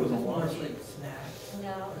 I think it was a lunch. Like snacks.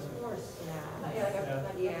 No, it was more snack.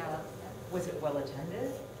 Yeah. Was it well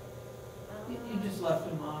attended? You just left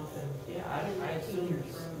them off and, yeah, I assume you're in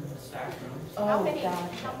the staff rooms. How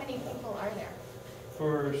many people are there?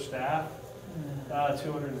 For staff,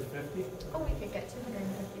 250. Oh, we could get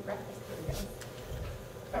 250 breakfast burritos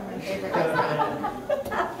from my favorite restaurant.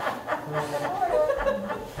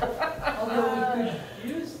 Although we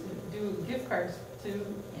could do gift cards to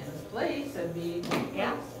Anna's place, that'd be.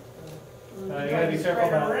 Yeah. You gotta be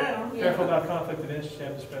careful about conflict of interest. You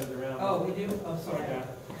have to spread it around. Oh, we do? Oh, sorry. Yeah.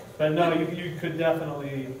 But no, you could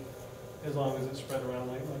definitely, as long as it's spread around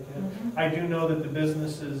like that. I do know that the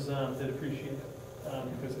businesses did appreciate it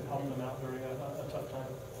because it helped them out during a tough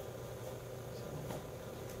time. So.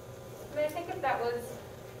 I mean, I feel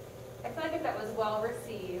like if that was well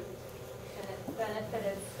received and it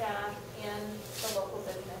benefited staff and the local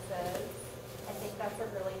businesses, I think that's a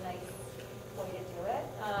really nice way to do it.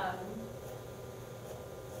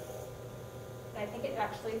 I think it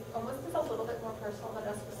actually almost is a little bit more personal than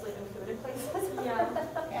us just leaving food in places. Yeah,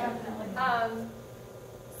 definitely.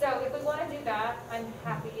 So if we want to do that, I'm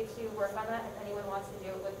happy to work on that. If anyone wants to do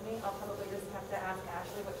it with me, I'll probably just have to ask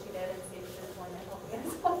Ashley what she did and see if she's willing to help me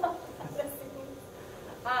as well.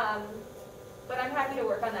 But I'm happy to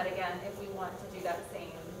work on that again if we want to do that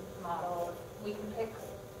same model. We can pick,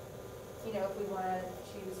 if we want to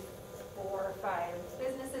choose 4 or 5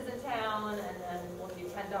 businesses in town, and then we'll do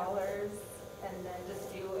 $10, and then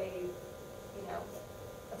just do a,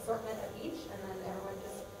 assortment of each, and then everyone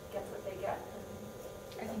just gets what they get.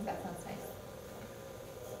 I think that sounds nice.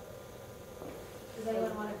 Does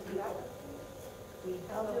anyone want to do that? We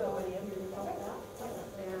have a William to help out.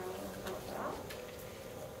 There, help out.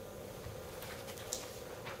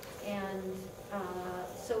 And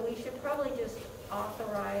so we should probably just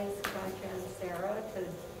authorize Katja and Sarah to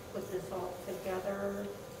put this all together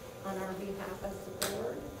on our behalf as the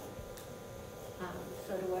board.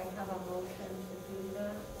 So do I have a motion to do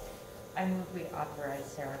that? I move we authorize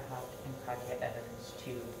Sarah Huff and Katya Evans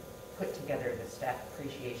to put together the staff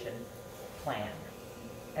appreciation plan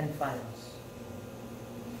and funds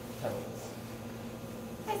totals.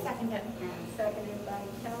 I second it. And seconded by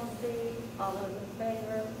Kelsey. All those in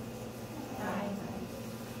favor? Aye.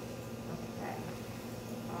 Okay.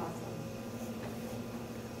 Awesome.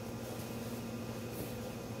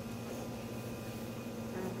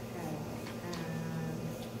 Okay.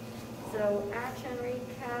 So action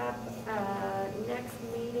recap, next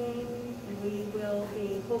meeting, we will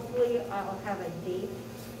be, hopefully I'll have a date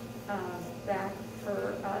back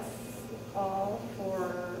for us all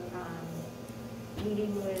for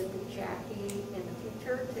meeting with Jackie in the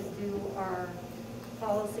future to do our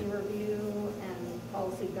policy review and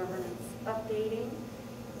policy governance updating.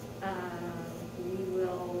 We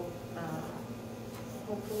will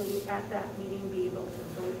hopefully at that meeting be able to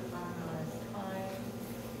vote on a time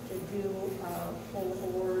to do a full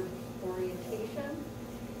board orientation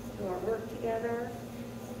to our work together.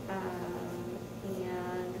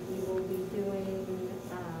 And we will be doing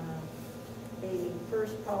a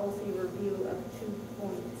first policy review of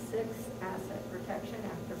 2.6 asset protection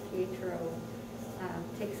after Pietro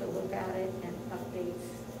takes a look at it and updates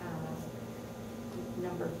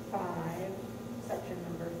number 5, section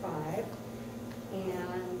number 5.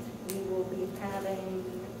 And we will be having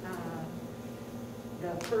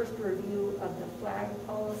the first review of the flag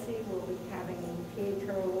policy. We'll be having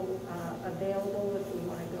Pietro available if we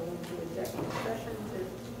want to go into into executive session to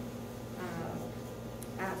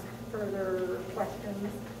ask further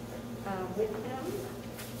questions with him.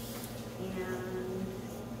 And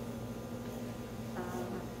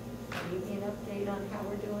maybe an update on how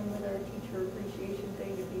we're doing with our teacher appreciation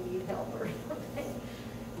thing if you need help or something.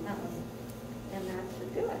 And that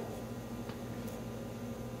should do it.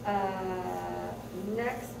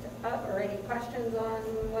 Next up, or any questions on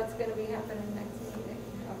what's going to be happening next meeting?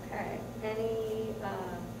 Okay. Any,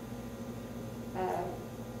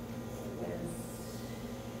 was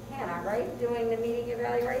Hannah, right, doing the meeting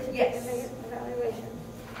evaluation? Yes. Evaluation.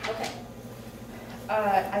 Okay.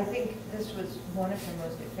 I think this was one of the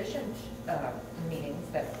most efficient meetings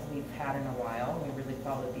that we've had in a while. We really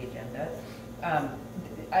followed the agenda.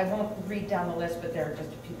 I won't read down the list, but there are just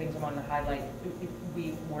a few things I want to highlight.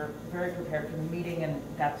 We were very prepared for the meeting, and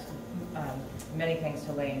that's many thanks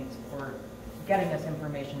to Lane for getting us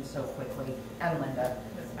information so quickly, and Linda,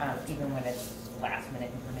 even when it's last-minute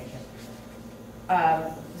information.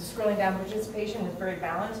 Scrolling down, participation was very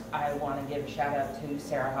balanced. I want to give a shout out to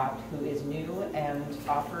Sarah Hopt, who is new and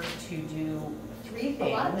offered to do 3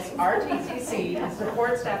 things: RTCC,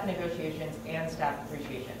 support staff negotiations, and staff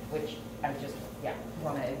appreciation, which I just,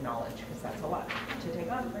 want to acknowledge because that's a lot to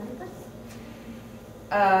take on for a new person.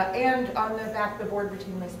 And on the back, the board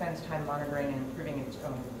routinely spends time monitoring and improving its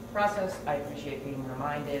own process. I appreciate being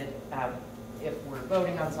reminded if we're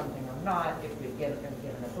voting on something or not, if we've given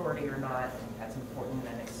authority or not. That's important,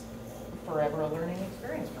 and it's forever a learning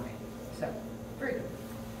experience for me. So, very good.